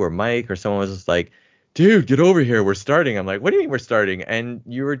you or Mike or someone was just like, dude, get over here, we're starting. I'm like, what do you mean we're starting? And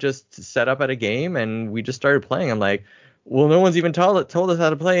you were just set up at a game and we just started playing. I'm like, well, no one's even told us how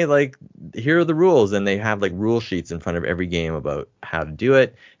to play. Here are the rules. And they have rule sheets in front of every game about how to do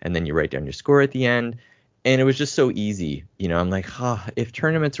it. And then you write down your score at the end. And it was just so easy. I'm like, if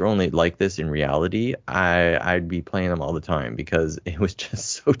tournaments are only like this in reality, I'd be playing them all the time because it was just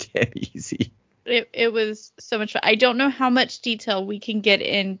so damn easy. It was so much fun. I don't know how much detail we can get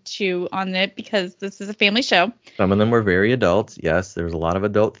into on it because this is a family show. Some of them were very adult. Yes, there was a lot of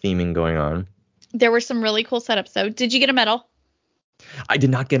adult theming going on. There were some really cool setups, though. Did you get a medal? I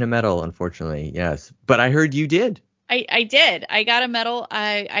did not get a medal, unfortunately. Yes, but I heard you did. I did. I got a medal.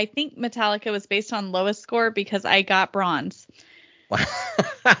 I think Metallica was based on lowest score because I got bronze.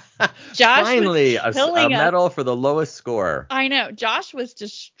 Josh finally a medal for the lowest score. I know. Josh was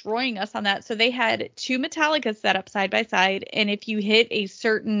destroying us on that. So they had 2 Metallica set up side by side, and if you hit a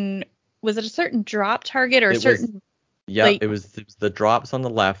certain drop target or it was the drops on the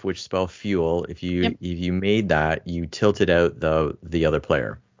left which spell fuel. If you made that, you tilted out the other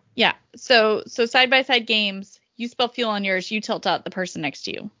player. Yeah. So side by side games, you spell fuel on yours, you tilt out the person next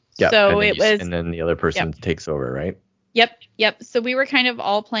to you. Yeah. So and then the other person takes over, right? Yep. So we were kind of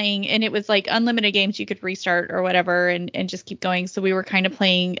all playing, and it was like unlimited games. You could restart or whatever and just keep going. So we were kind of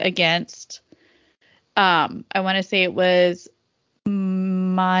playing against, I want to say it was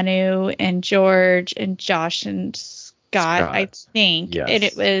Manu and George and Josh and Scott, I think. Yes. And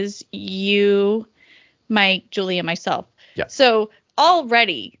it was you, Mike, Julie, and myself. Yeah. So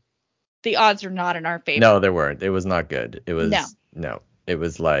already the odds are not in our favor. No, there weren't. It was not good. It was No. It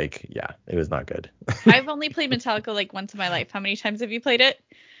was like, it was not good. I've only played Metallica like once in my life. How many times have you played it?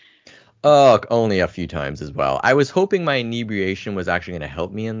 Oh, only a few times as well. I was hoping my inebriation was actually going to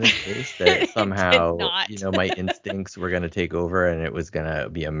help me in this case, that somehow, my instincts were going to take over and it was going to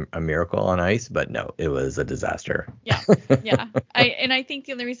be a miracle on ice. But no, it was a disaster. Yeah. I think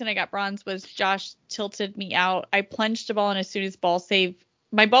the only reason I got bronze was Josh tilted me out. I plunged a ball, and as soon as ball save,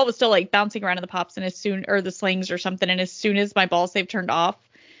 my ball was still like bouncing around in the pops, and or the slings or something. And as soon as my ball save turned off,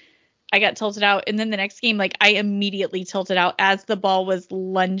 I got tilted out. And then the next game, like, I immediately tilted out as the ball was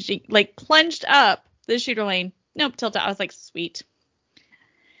lunging, like plunged up the shooter lane. Nope, tilted out. I was like, sweet.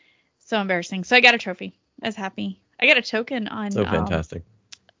 So embarrassing. So I got a trophy. I was happy. I got a token on. So fantastic.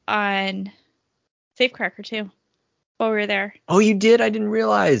 On Safecracker too, while we were there. Oh, you did? I didn't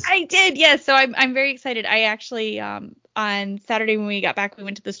realize. I did, yes. So I'm very excited. I actually on Saturday when we got back, we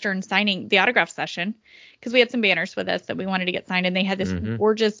went to the Stern signing, the autograph session, because we had some banners with us that we wanted to get signed, and they had this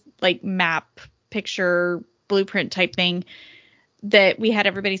gorgeous like map picture blueprint type thing that we had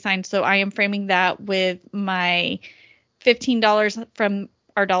everybody sign. So I am framing that with my $15 from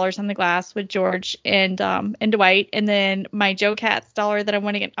our dollars on the glass with George and Dwight, and then my Joe Katz dollar that I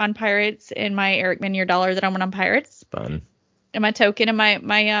want to get on Pirates, and my Eric Minier dollar that I want on Pirates. Fun. And my token and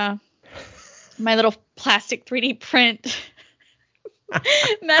my little plastic 3D print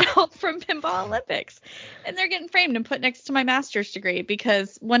medal from Pinball Olympics. And they're getting framed and put next to my master's degree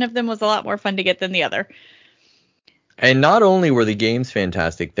because one of them was a lot more fun to get than the other. And not only were the games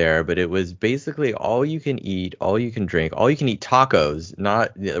fantastic there, but it was basically all you can eat, all you can drink, all you can eat tacos,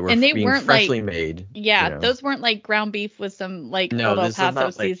 and they weren't freshly made. Yeah, those weren't like ground beef with some like old El Paso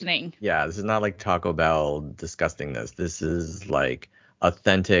seasoning. Yeah, this is not like Taco Bell disgustingness. This is like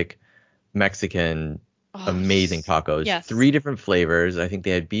authentic Mexican amazing tacos. Yes. 3 different flavors. I think they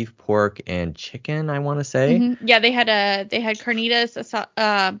had beef, pork, and chicken, I want to say. Mm-hmm. Yeah, they had carnitas,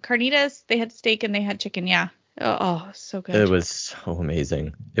 carnitas, they had steak, and they had chicken, yeah. Oh, so good. It was so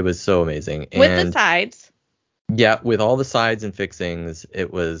amazing. With the sides. Yeah, with all the sides and fixings,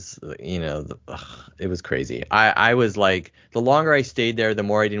 it was, it was crazy. I was like, the longer I stayed there, the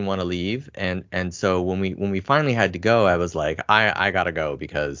more I didn't want to leave. And so when we finally had to go, I was like, I gotta go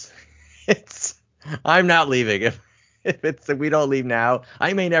because I'm not leaving. If we don't leave now,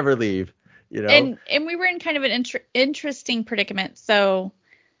 I may never leave, And we were in kind of an interesting predicament. So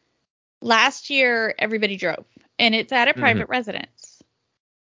last year, everybody drove, and it's at a private residence.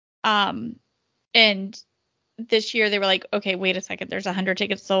 And this year they were like, okay, wait a second, there's 100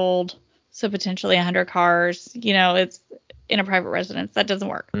 tickets sold, so potentially 100 cars. It's in a private residence. That doesn't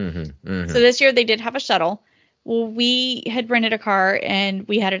work. So this year they did have a shuttle. Well, we had rented a car, and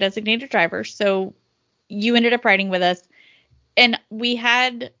we had a designated driver. So you ended up riding with us, and we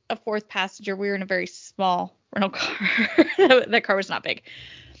had a 4th passenger. We were in a very small rental car. That car was not big.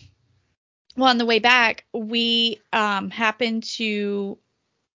 Well, on the way back, we happened to,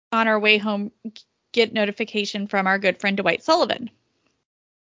 on our way home, get notification from our good friend Dwight Sullivan,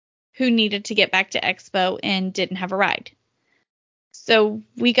 who needed to get back to Expo and didn't have a ride. So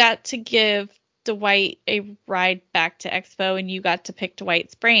we got to give Dwight a ride back to Expo, and you got to pick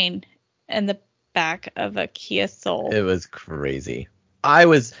Dwight's brain in the back of a Kia Soul. It was crazy. I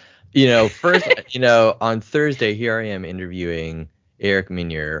was, first, on Thursday, here I am interviewing Eric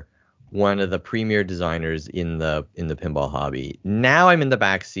Minier, one of the premier designers in the pinball hobby. Now I'm in the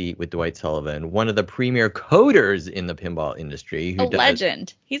back seat with Dwight Sullivan, one of the premier coders in the pinball industry.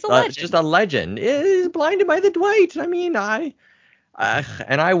 Legend. He's a legend. Just a legend. He's blinded by the Dwight. I mean, I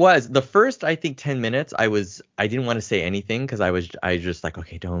was the first, I think 10 minutes. I didn't want to say anything because I just like,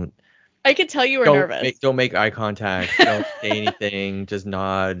 okay, don't. I could tell you were nervous. Don't make eye contact. Don't say anything. Just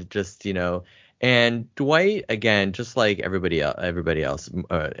nod. And Dwight, again, just like everybody else,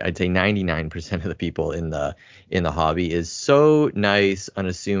 I'd say 99% of the people in the hobby, is so nice,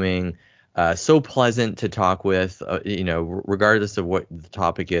 unassuming, so pleasant to talk with, regardless of what the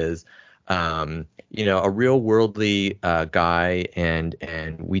topic is. A real worldly guy, and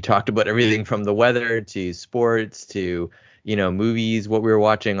we talked about everything from the weather to sports to movies, what we were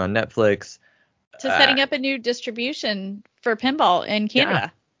watching on Netflix, to setting up a new distribution for pinball in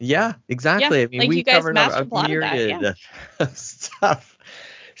Canada. Yeah, exactly. Yeah, I mean, we covered a myriad of stuff.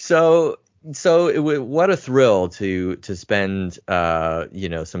 So So what a thrill to spend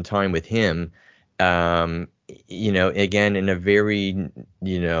some time with him, again in a very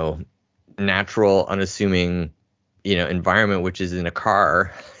natural, unassuming environment, which is in a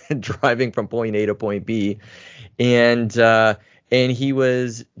car driving from point A to point B, and he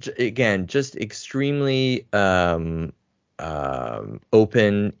was again just extremely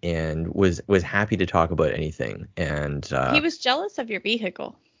open and was happy to talk about anything. And he was jealous of your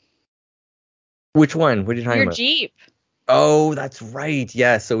vehicle. Which one? What are you talking Your about? Jeep. Oh, that's right.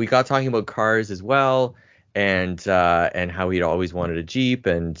 Yeah. So we got talking about cars as well, and how he'd always wanted a Jeep,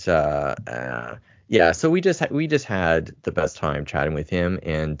 and yeah. So we just had the best time chatting with him,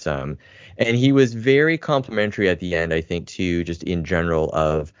 and he was very complimentary at the end, I think, too, just in general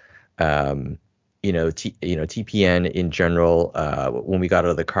of TPN in general, when we got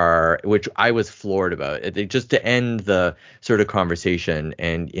out of the car, which I was floored about. Just to end the sort of conversation,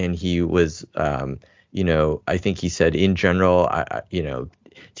 and he was, I think he said in general,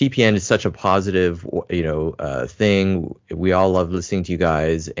 TPN is such a positive, thing. We all love listening to you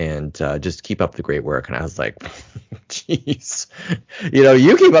guys, and just keep up the great work. And I was like, jeez,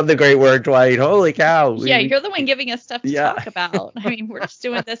 you keep up the great work, Dwight. Holy cow. You're the one giving us stuff to Yeah. talk about. I mean, we're just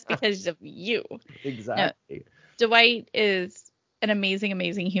doing this because of you. Exactly. No, Dwight is an amazing,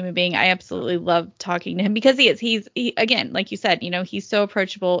 amazing human being. I absolutely love talking to him because he is. He's again, like you said, he's so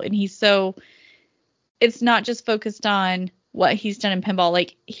approachable, and it's not just focused on what he's done in pinball.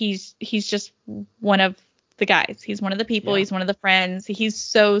 Like he's just one of the guys. He's one of the people. Yeah. He's one of the friends. He's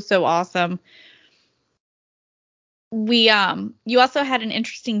so, so awesome. You also had an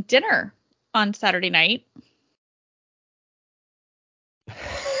interesting dinner on Saturday night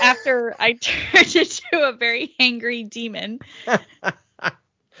after I turned into a very angry demon.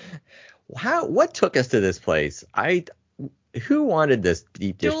 What took us to this place? Who wanted this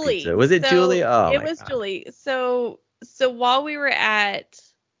deep dish Julie. pizza? Was it Julie? Oh, it was God. Julie. So while we were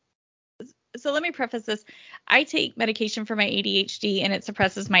so let me preface this. I take medication for my ADHD, and it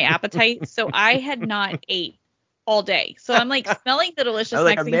suppresses my appetite. So I had not ate all day. So I'm like smelling the delicious I was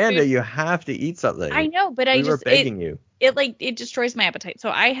like, Mexican Amanda, food. you have to eat something. I know, but we were begging you. It destroys my appetite. So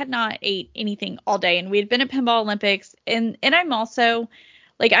I had not ate anything all day, and we had been at Pinball Olympics, and I'm also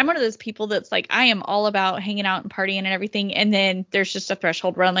like, I'm one of those people that's like, I am all about hanging out and partying and everything, and then there's just a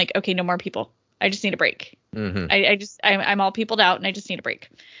threshold where I'm like, okay, no more people. I just need a break. Mm-hmm. I'm all peopled out, and I just need a break.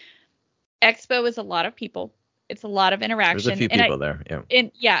 Expo is a lot of people. It's a lot of interaction. There's a few people there, yeah.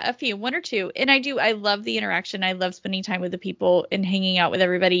 And yeah, a few, one or two. And I love the interaction. I love spending time with the people and hanging out with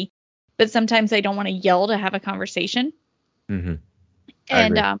everybody. But sometimes I don't want to yell to have a conversation. Mm-hmm.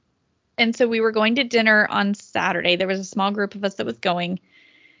 And so we were going to dinner on Saturday. There was a small group of us that was going.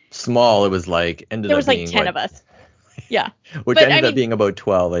 Small, it was like there was like 10 of us. Yeah. Which ended up being about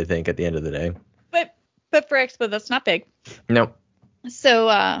 12, I think, at the end of the day. But for Expo, that's not big. No.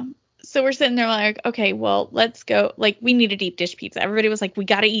 So we're sitting there like, okay, well, let's go. Like, we need a deep dish pizza. Everybody was like, we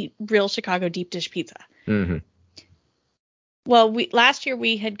got to eat real Chicago deep dish pizza. Mm-hmm. Well, last year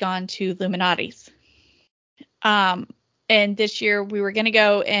we had gone to Illuminati's. And this year we were going to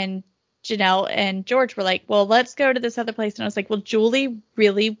go, and Janelle and George were like, well, let's go to this other place. And I was like, well, Julie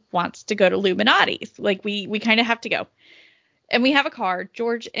really wants to go to Illuminati's. Like, we kind of have to go. And we have a car.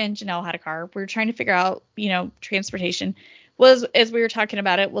 George and Janelle had a car. We were trying to figure out, transportation. Well, as we were talking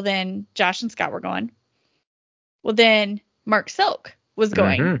about it, well, then Josh and Scott were going. Well, then Mark Silk was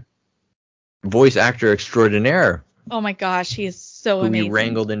going. Mm-hmm. Voice actor extraordinaire. Oh, my gosh. He is so amazing. We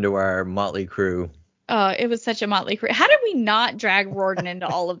wrangled into our motley crew. It was such a motley crew. How did we not drag Rorden into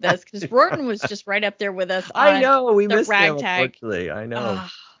all of this? Because Rorden was just right up there with us. I know. We the missed him, ragtag. Unfortunately. I know.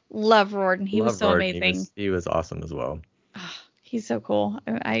 Love Rorden. He was so amazing. He was awesome as well. He's so cool.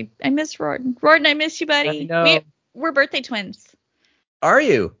 I miss Rorden. Rorden, I miss you, buddy. I know. We're birthday twins. Are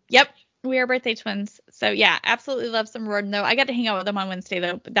you? Yep. We are birthday twins. So, yeah, absolutely love some Rorden, though. I got to hang out with them on Wednesday,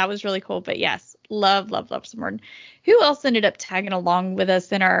 though. But that was really cool. But, yes, love some Rorden. Who else ended up tagging along with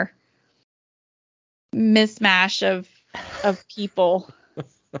us in our mismatch of people?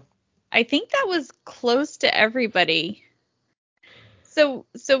 I think that was close to everybody. So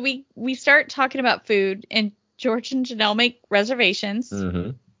we start talking about food, and George and Janelle make reservations.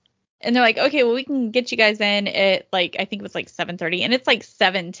 Mm-hmm. And they're like, okay, well, we can get you guys in at, like, I think it was like 7:30, and it's like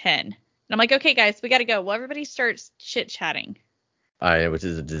 7:10. And I'm like, okay, guys, we got to go. Well, everybody starts chit-chatting. Which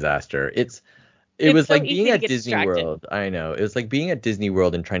is a disaster. It was so like being at Disney distracted. World. I know. It was like being at Disney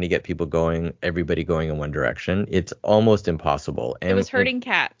World and trying to get everybody going in one direction. It's almost impossible. And it was herding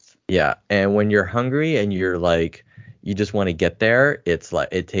cats. Yeah. And when you're hungry and you're like, you just want to get there, it's like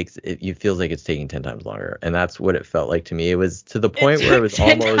it feels like it's taking 10 times longer. And that's what it felt like to me. It was to the point where it was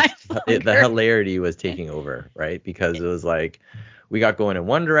almost the hilarity was taking over, right? Because it was like we got going in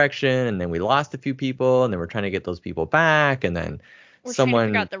one direction and then we lost a few people and then we're trying to get those people back, and then we're trying to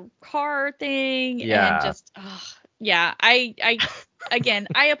figure out the car thing and just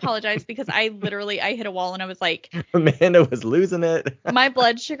I apologize because I hit a wall and I was like, Amanda was losing it. My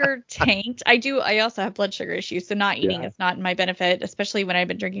blood sugar tanked. I also have blood sugar issues, so not eating is not in my benefit, especially when I've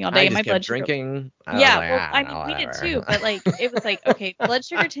been drinking all day. I just My kept blood sugar. drinking. We did too, but like it was like, okay, blood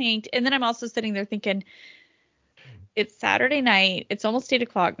sugar tanked, and then I'm also sitting there thinking, it's Saturday night. It's almost 8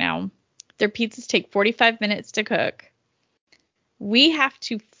 o'clock now. Their pizzas take 45 minutes to cook. We have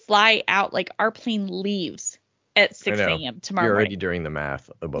to fly out. Like our plane leaves at 6 a.m. tomorrow You're morning. already doing the math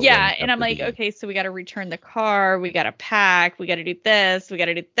about and I'm like, okay, so we got to return the car, we got to pack, we got to do this, we got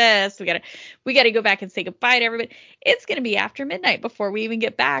to go back and say goodbye to everybody. It's going to be after midnight before we even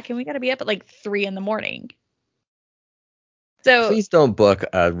get back, and we got to be up at like 3 a.m. So please don't book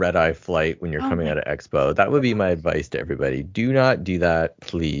a red-eye flight when you're coming out of Expo. That would be my advice to everybody. Do not do that,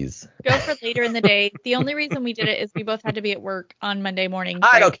 please. Go for later in the day. The only reason we did it is we both had to be at work on Monday morning.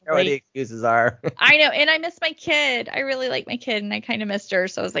 I don't care what the excuses are. I know, and I miss my kid. I really like my kid, and I kind of missed her,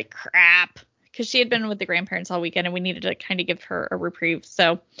 so I was like, crap, because she had been with the grandparents all weekend, and we needed to kind of give her a reprieve.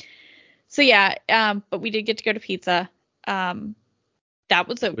 So yeah, but we did get to go to pizza. That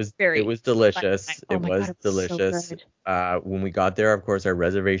was it was delicious. It was delicious. So when we got there, of course, our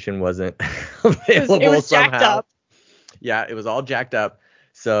reservation wasn't available. It was somehow. Jacked up. Yeah, it was all jacked up.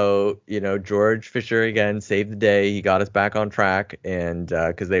 So, George Fisher again saved the day. He got us back on track, and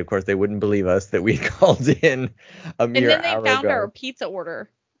because they wouldn't believe us that we called in a mere hour ago. And then they found our pizza order.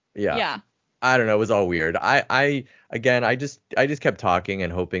 Yeah. I don't know. It was all weird. I just kept talking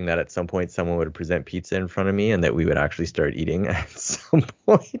and hoping that at some point someone would present pizza in front of me and that we would actually start eating at some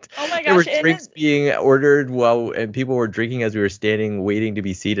point. Oh my gosh. There were drinks being ordered and people were drinking as we were standing waiting to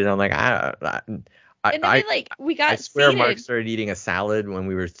be seated. I'm like, we got I swear seated. Mark started eating a salad when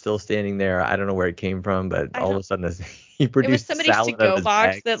we were still standing there. I don't know where it came from, but all of a sudden he produced it was somebody's to-go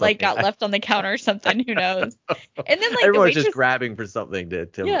box that got left on the counter or something. Who knows? And then everyone's just grabbing for something to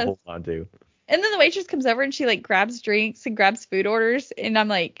hold on to. And then the waitress comes over and she grabs drinks and grabs food orders, and I'm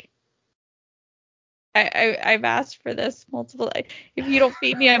like, I've asked for this multiple. If you don't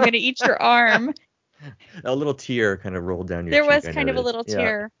feed me, I'm gonna eat your arm. A little tear kind of rolled down your cheek. There was kind of a little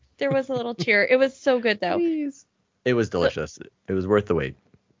tear. There was a little tear. It was so good though. Please. It was delicious. It was worth the wait.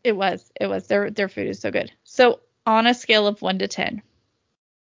 It was. Their food is so good. So on a scale of 1 to 10,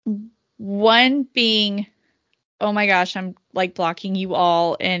 1 being, oh my gosh, I'm blocking you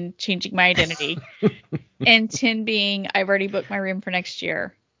all and changing my identity. And 10 being, I've already booked my room for next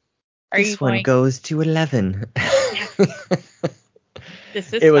year. This one goes to 11.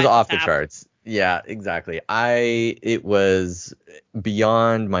 It was off the charts. Yeah, exactly. It was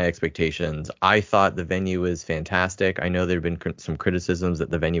beyond my expectations. I thought the venue was fantastic. I know there have been some criticisms that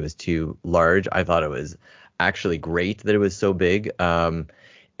the venue was too large. I thought it was actually great that it was so big. And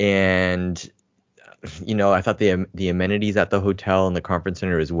I thought the amenities at the hotel and the conference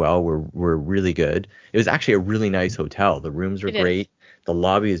center as well were really good. It was actually a really nice hotel. The rooms were great. The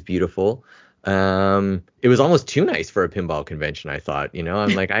lobby is beautiful. It was almost too nice for a pinball convention, I thought.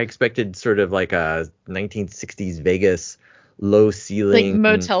 I'm I expected sort of like a 1960s Vegas low ceiling,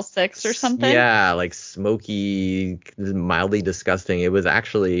 Motel 6 or something. Yeah, smoky, mildly disgusting. It was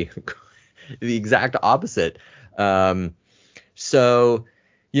actually the exact opposite. So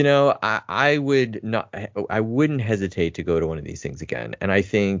I wouldn't hesitate to go to one of these things again. And I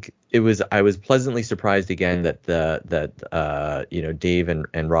think I was pleasantly surprised again that Dave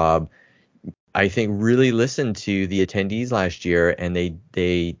and Rob, I think, really listened to the attendees last year, and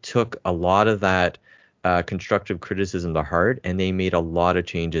they took a lot of that constructive criticism to heart, and they made a lot of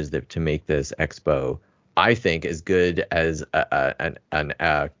changes to make this expo, I think, as good as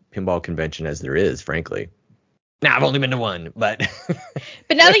a pinball convention as there is, frankly. Now, I've only been to one, but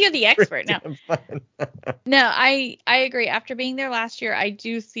now that you're the expert now. No, I agree. After being there last year, I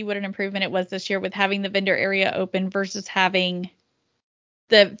do see what an improvement it was this year with having the vendor area open versus having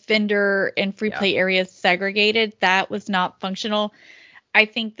the vendor and free play areas segregated. That was not functional. I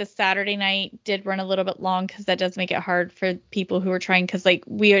think the Saturday night did run a little bit long because that does make it hard for people who are trying, because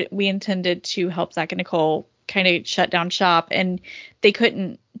we intended to help Zach and Nicole kind of shut down shop, and they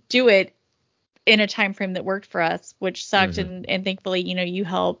couldn't do it in a time frame that worked for us, which sucked. Mm-hmm. And thankfully, you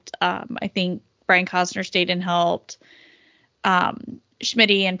helped. I think Brian Costner stayed and helped.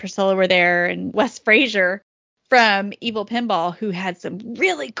 Schmitty and Priscilla were there, and Wes Frazier from Evil Pinball, who had some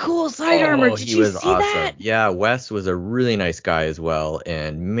really cool side armor. Did He you was see awesome. that? Yeah, Wes was a really nice guy as well,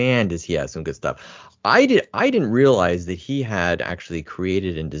 and man, does he have some good stuff. I didn't realize that he had actually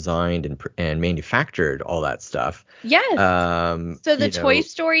created and designed and manufactured all that stuff. Yes. So the you Toy know,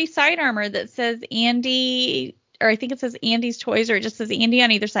 Story side armor that says Andy, or I think it says Andy's Toys, or it just says Andy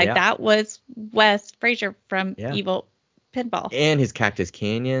on either side, Yeah. that was Wes Frazier from Yeah. Evil Pinball. and his Cactus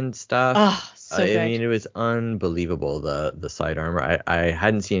Canyon stuff. Oh, so I good. mean, it was unbelievable, the side armor. I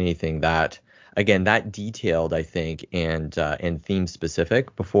hadn't seen anything that detailed, I think, and theme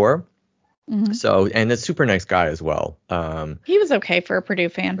specific before. Mhm. So, and a super nice guy as well. He was okay for a Purdue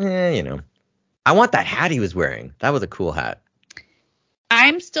fan. I want that hat he was wearing. That was a cool hat.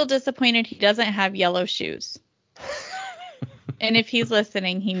 I'm still disappointed he doesn't have yellow shoes. And if he's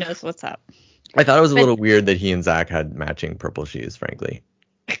listening, he knows what's up. I thought it was a little weird that he and Zach had matching purple shoes, frankly.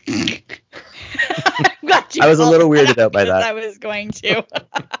 I was a little weirded out by that. I was going to.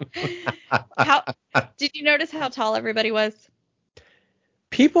 Did you notice how tall everybody was?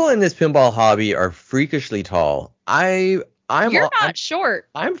 People in this pinball hobby are freakishly tall. You're not short.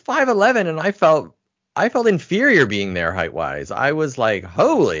 I'm 5'11", and I felt inferior being there height wise. I was like,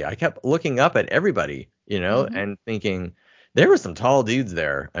 holy! I kept looking up at everybody, and thinking there were some tall dudes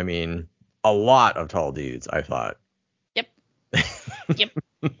there. I mean, a lot of tall dudes, I thought. Yep.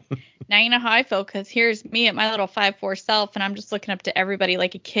 Now you know how I feel, because here's me at my little 5'4" self, and I'm just looking up to everybody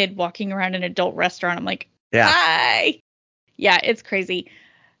like a kid walking around an adult restaurant. I'm like, Yeah. Hi. Yeah, it's crazy.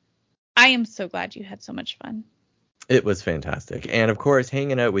 I am so glad you had so much fun. It was fantastic. And of course,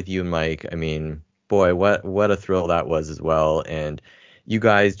 hanging out with you and Mike, I mean, boy, what a thrill that was as well. And you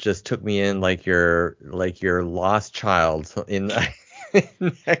guys just took me in like your lost child in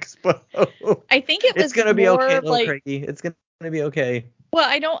Expo. I think it was It's gonna be okay, little like, Craigie. It's gonna be okay. well,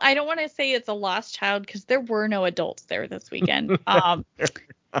 I don't want to say it's a lost child, because there were no adults there this weekend.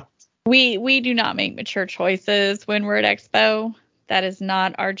 We do not make mature choices when we're at Expo. That is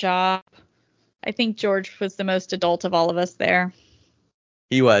not our job. I think George was the most adult of all of us there.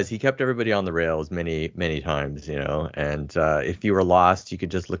 He was. He kept everybody on the rails many, many times, and if you were lost, you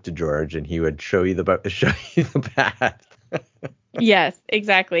could just look to George and he would show you the path. Yes,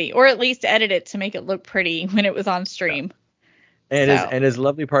 exactly. Or at least edit it to make it look pretty when it was on stream. And his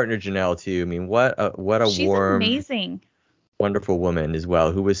lovely partner Janelle too. I mean, what a She's warm, amazing, wonderful woman as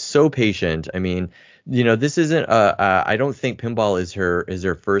well, who was so patient. I mean, this isn't I don't think pinball is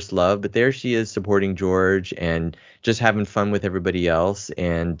her first love, but there she is supporting George and just having fun with everybody else.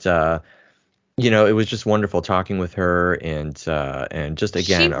 And it was just wonderful talking with her, and just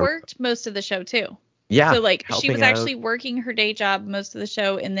again, she worked most of the show too. Yeah. So like she was out. actually working her day job most of the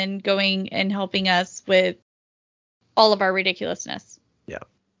show, and then going and helping us with all of our ridiculousness. Yeah.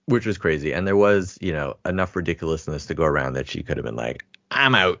 Which was crazy. And there was, enough ridiculousness to go around that she could have been like,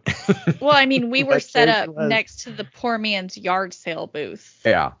 I'm out. Well, I mean, we were set there she up was. next to the poor man's yard sale booth.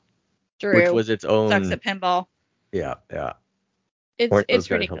 Yeah. Drew, which was its own. sucks at pinball. Yeah. It's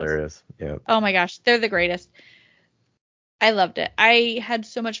ridiculous. Hilarious. Yeah. Oh my gosh, they're the greatest. I loved it. I had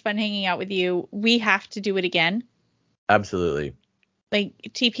so much fun hanging out with you. We have to do it again. Absolutely. Like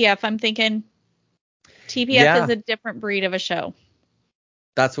TPF, I'm thinking TPF is a different breed of a show.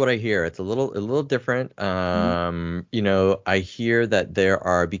 That's what I hear. It's a little different. I hear that there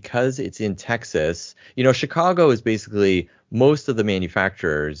are, because it's in Texas, Chicago is basically, most of the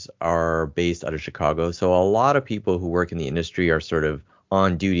manufacturers are based out of Chicago. So a lot of people who work in the industry are sort of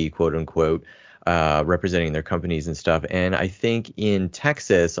on duty, quote unquote, representing their companies and stuff. And I think in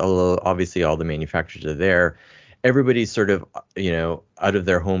Texas, although obviously all the manufacturers are there, everybody's sort of, out of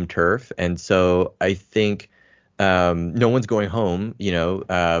their home turf. And so I think no one's going home,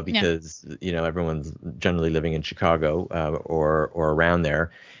 because, everyone's generally living in Chicago or around there.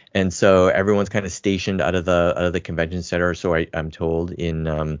 And so everyone's kind of stationed out of the convention center. So I'm told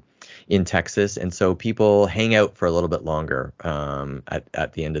in Texas. And so people hang out for a little bit longer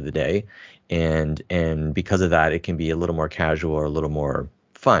at the end of the day. And because of that, it can be a little more casual or a little more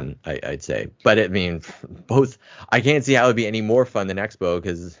fun, I'd say. But I mean, both, I can't see how it would be any more fun than Expo,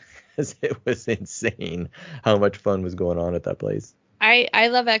 because it was insane how much fun was going on at that place. I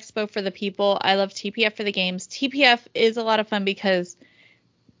love Expo for the people. I love TPF for the games. TPF is a lot of fun because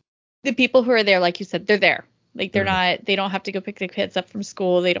the people who are there, like you said, they're there. Like they're not, they don't have to go pick their kids up from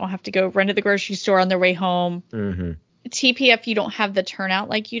school. They don't have to go run to the grocery store on their way home. TPF, you don't have the turnout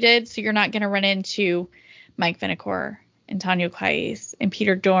like you did. So you're not going to run into Mike Vinicor and Tanya Kais and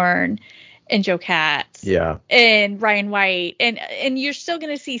Peter Dorn and Joe Katz, and Ryan White, and you're still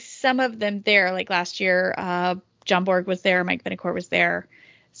going to see some of them there. Like last year, John Borg was there, Mike Vinicor was there,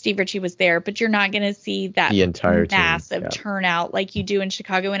 Steve Ritchie was there, but you're not going to see that The entire team, massive turnout like you do in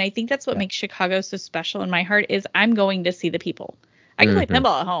Chicago. And I think that's what makes Chicago so special in my heart is I'm going to see the people. I can play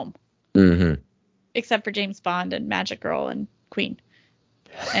pinball at home, except for James Bond and Magic Girl and Queen.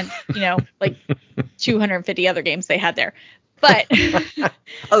 And, like 250 other games they had there. But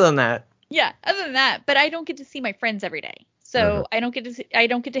other than that. Yeah, other than that, but I don't get to see my friends every day. So I don't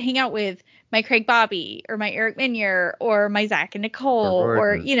get to hang out with my Craig Bobbie or my Eric Minier or my Zach and Nicole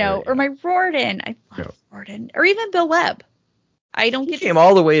or my Rorden. I love Rorden, or even Bill Webb. He came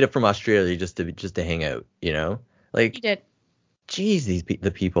all the way from Australia just to hang out, Like, he did. Geez,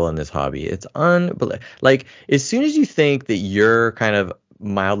 the people in this hobby, it's unbelievable. Like, as soon as you think that you're kind of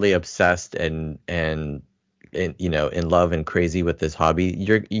mildly obsessed and in love and crazy with this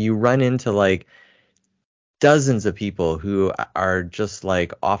hobby, you run into like dozens of people who are just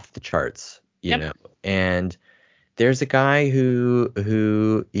like off the charts, and there's a guy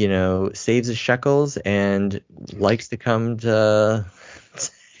who saves his shekels and likes to come to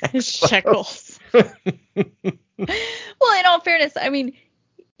his shekels. Well, in all fairness, I mean,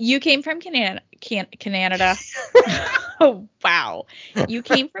 you came from Canada. Oh, wow. You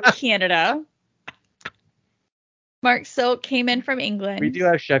came from Canada. Mark Silk came in from England. We do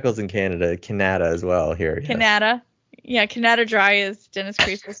have shekels in Canada as well here. Yes. Canada. Yeah, Canada Dry is Dennis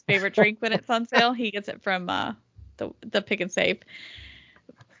Creasel's favorite drink when it's on sale. He gets it from the Pick and Save.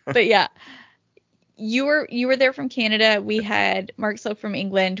 But yeah, you were there from Canada. We had Mark Silk from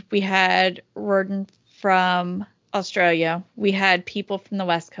England. We had Rorden from Australia. We had people from the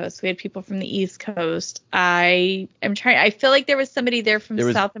West Coast. We had people from the East Coast. I feel like there was somebody there from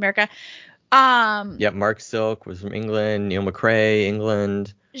South America. Mark Silk was from England. Neil McRae,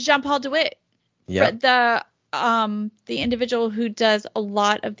 England. Jean-Paul DeWitt. Yeah. The individual who does a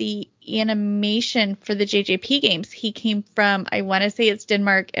lot of the animation for the JJP games. He came from, I want to say it's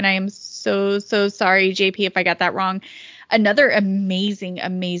Denmark, and I am so sorry, JP, if I got that wrong. Another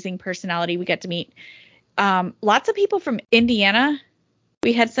amazing personality we got to meet. Lots of people from Indiana.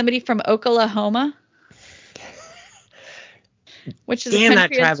 We had somebody from Oklahoma. Which is damn a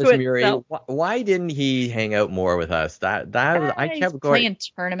that Travis Murray. Itself. Why didn't he hang out more with us? I kept going playing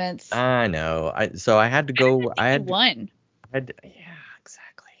tournaments. I know. So I had to go. I won. Yeah,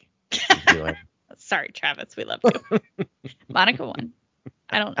 exactly. Sorry, Travis. We love you. Monica won.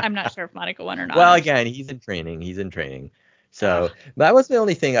 I'm not sure if Monica won or not. Well, again, he's in training. So that was the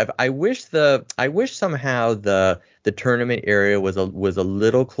only thing. I wish somehow the tournament area was a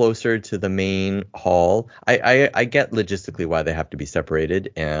little closer to the main hall. I get logistically why they have to be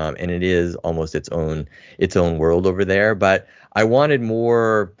separated, and it is almost its own world over there. But I wanted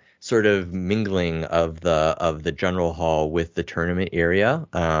more sort of mingling of the general hall with the tournament area.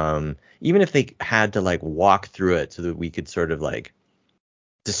 Even if they had to like walk through it so that we could sort of like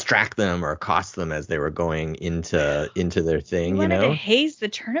distract them or accost them as they were going into their thing, you wanted to haze the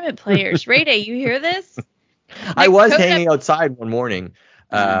tournament players. Ray Day, you hear this? I was hanging outside one morning,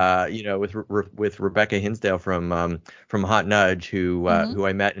 with Rebecca Hinsdale from Hot Nudge, who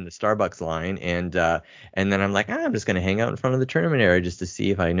I met in the Starbucks line, and then I'm like, I'm just gonna hang out in front of the tournament area just to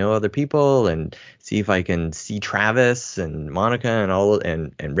see if I know other people and see if I can see Travis and Monica and all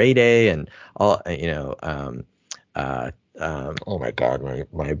and Ray Day and all, oh my God,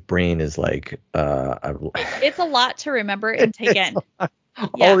 my brain is like it's a lot to remember and take in.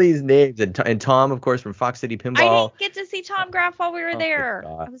 All these names and Tom, of course, from Fox City Pinball. I didn't get to see Tom Graff while we were there.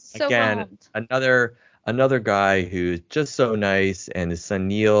 I was so bummed. Another guy who's just so nice, and his son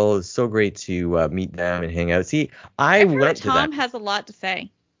Neil is so great to meet them and hang out. See, I went to that. Tom has a lot to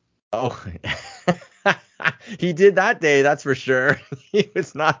say. Oh, he did that day, that's for sure. He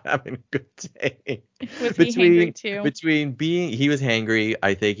was not having a good day. Was he hangry too? He was hangry.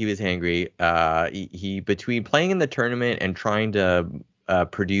 I think he was hangry. He between playing in the tournament and trying to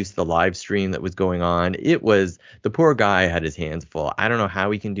produce the live stream that was going on, the poor guy had his hands full. I don't know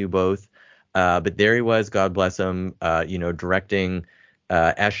how he can do both, but there he was, God bless him, directing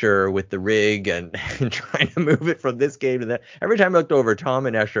Escher with the rig and trying to move it from this game to that. Every time I looked over, Tom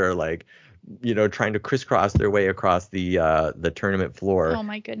and Escher are like, trying to crisscross their way across the tournament floor. Oh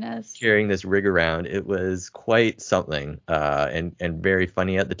my goodness. Carrying this rig around. It was quite something, and very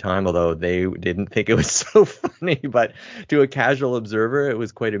funny at the time, although they didn't think it was so funny, but to a casual observer, it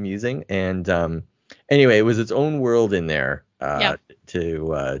was quite amusing. And anyway, it was its own world in there.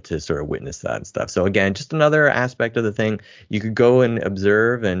 To sort of witness that and stuff. So again, just another aspect of the thing. You could go and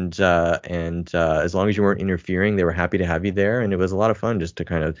observe, and as long as you weren't interfering, they were happy to have you there, and it was a lot of fun just to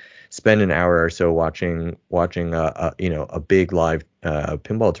kind of spend an hour or so watching a big live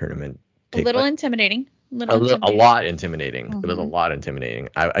pinball tournament. A little intimidating. A lot intimidating. It was a Mm-hmm. lot intimidating.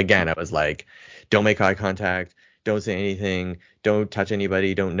 I was like, don't make eye contact, don't say anything, don't touch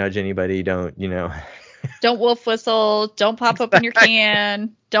anybody, don't nudge anybody, don't, Don't wolf whistle. Don't pop open your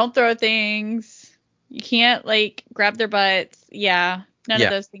can. Don't throw things. You can't like grab their butts. Yeah. None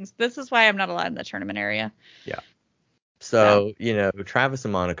of those things. This is why I'm not allowed in the tournament area. Yeah. So, Travis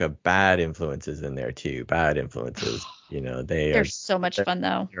and Monica, bad influences in there too. Bad influences. They're so much fun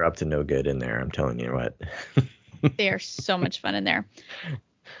though. They're up to no good in there. I'm telling you what. They are so much fun in there.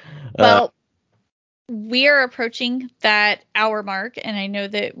 Well, we are approaching that hour mark, and I know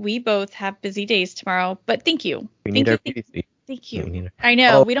that we both have busy days tomorrow, but thank you. Thank you. I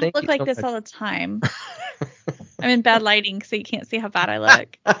know. We don't look like this all the time. I'm in bad lighting, so you can't see how bad I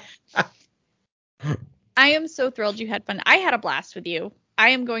look. I am so thrilled you had fun. I had a blast with you. I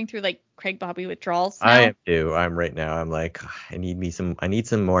am going through like Craig Bobbie withdrawals now. I am too. I'm right now. I'm like, I need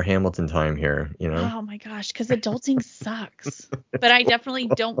some more Hamilton time here, Oh my gosh, because adulting sucks. But I definitely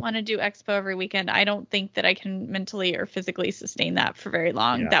don't want to do Expo every weekend. I don't think that I can mentally or physically sustain that for very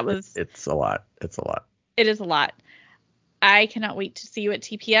long. Yeah, it's a lot. It's a lot. It is a lot. I cannot wait to see you at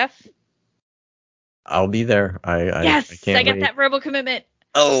TPF. I'll be there. Yes, I can't I got wait. that verbal commitment.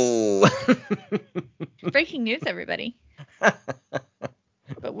 Oh. Breaking news, everybody.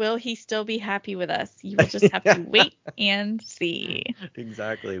 But will he still be happy with us? You will just have to wait and see.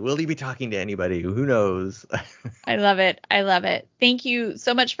 Exactly. Will he be talking to anybody? Who knows? I love it. I love it. Thank you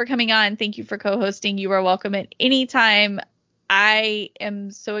so much for coming on. Thank you for co-hosting. You are welcome at any time. I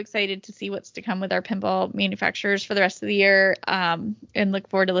am so excited to see what's to come with our pinball manufacturers for the rest of the year, and look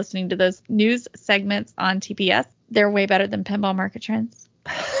forward to listening to those news segments on TPS. They're way better than Pinball Market Trends.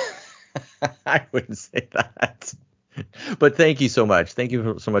 I wouldn't say that. But thank you so much. Thank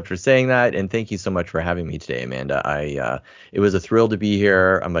you so much for saying that, and thank you so much for having me today, Amanda. It was a thrill to be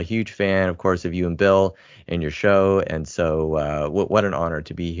here. I'm a huge fan, of course, of you and Bill and your show, and so what an honor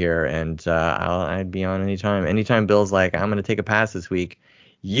to be here. And I'd be on anytime. Anytime Bill's like, I'm going to take a pass this week,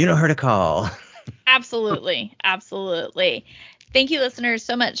 you know who to call. Absolutely. Absolutely. Thank you, listeners,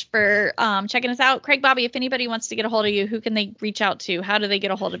 so much for checking us out. Craig, Bobbie, if anybody wants to get a hold of you, who can they reach out to? How do they get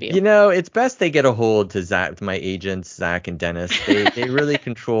a hold of you? It's best they get a hold to Zach, to my agents, Zach and Dennis. They really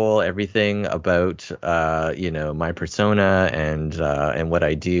control everything about, my persona and what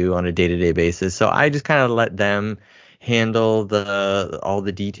I do on a day-to-day basis. So I just kind of let them handle all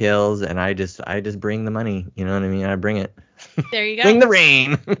the details, and I just bring the money. You know what I mean? I bring it. There you go. Bring the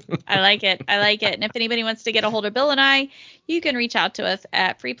rain. I like it. And if anybody wants to get a hold of Bill and I, you can reach out to us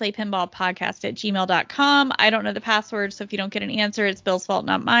at freeplaypinballpodcast@gmail.com. I don't know the password, so if you don't get an answer, it's Bill's fault,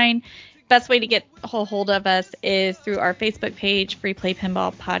 not mine. Best way to get a hold of us is through our Facebook page, Free Play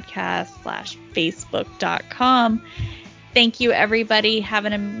Pinball Podcast /facebook.com. Thank you, everybody. Have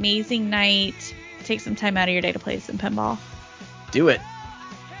an amazing night. Take some time out of your day to play some pinball. Do it.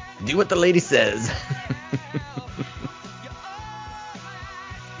 Do what the lady says.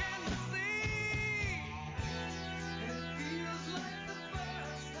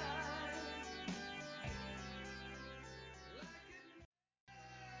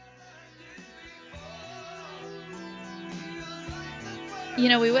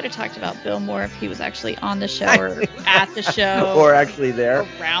 We would have talked about Bill more if he was actually on the show or at the show. Or actually there.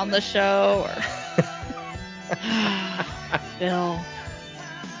 Around the show. Bill.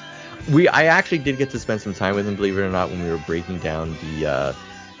 I actually did get to spend some time with him, believe it or not, when we were breaking down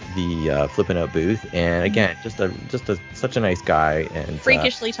the Flippin' Out booth. And again, such a nice guy. And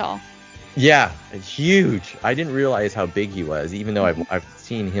freakishly tall. Yeah, huge. I didn't realize how big he was, even though I've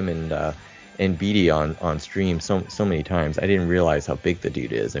seen him and Beatty on stream so many times. I didn't realize how big the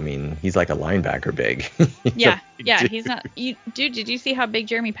dude is. I mean, he's like a linebacker big. Yeah, he's not. Dude, did you see how big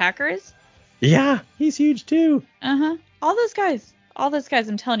Jeremy Packer is? Yeah, he's huge too. All those guys,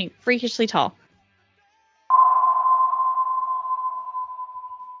 I'm telling you, freakishly tall.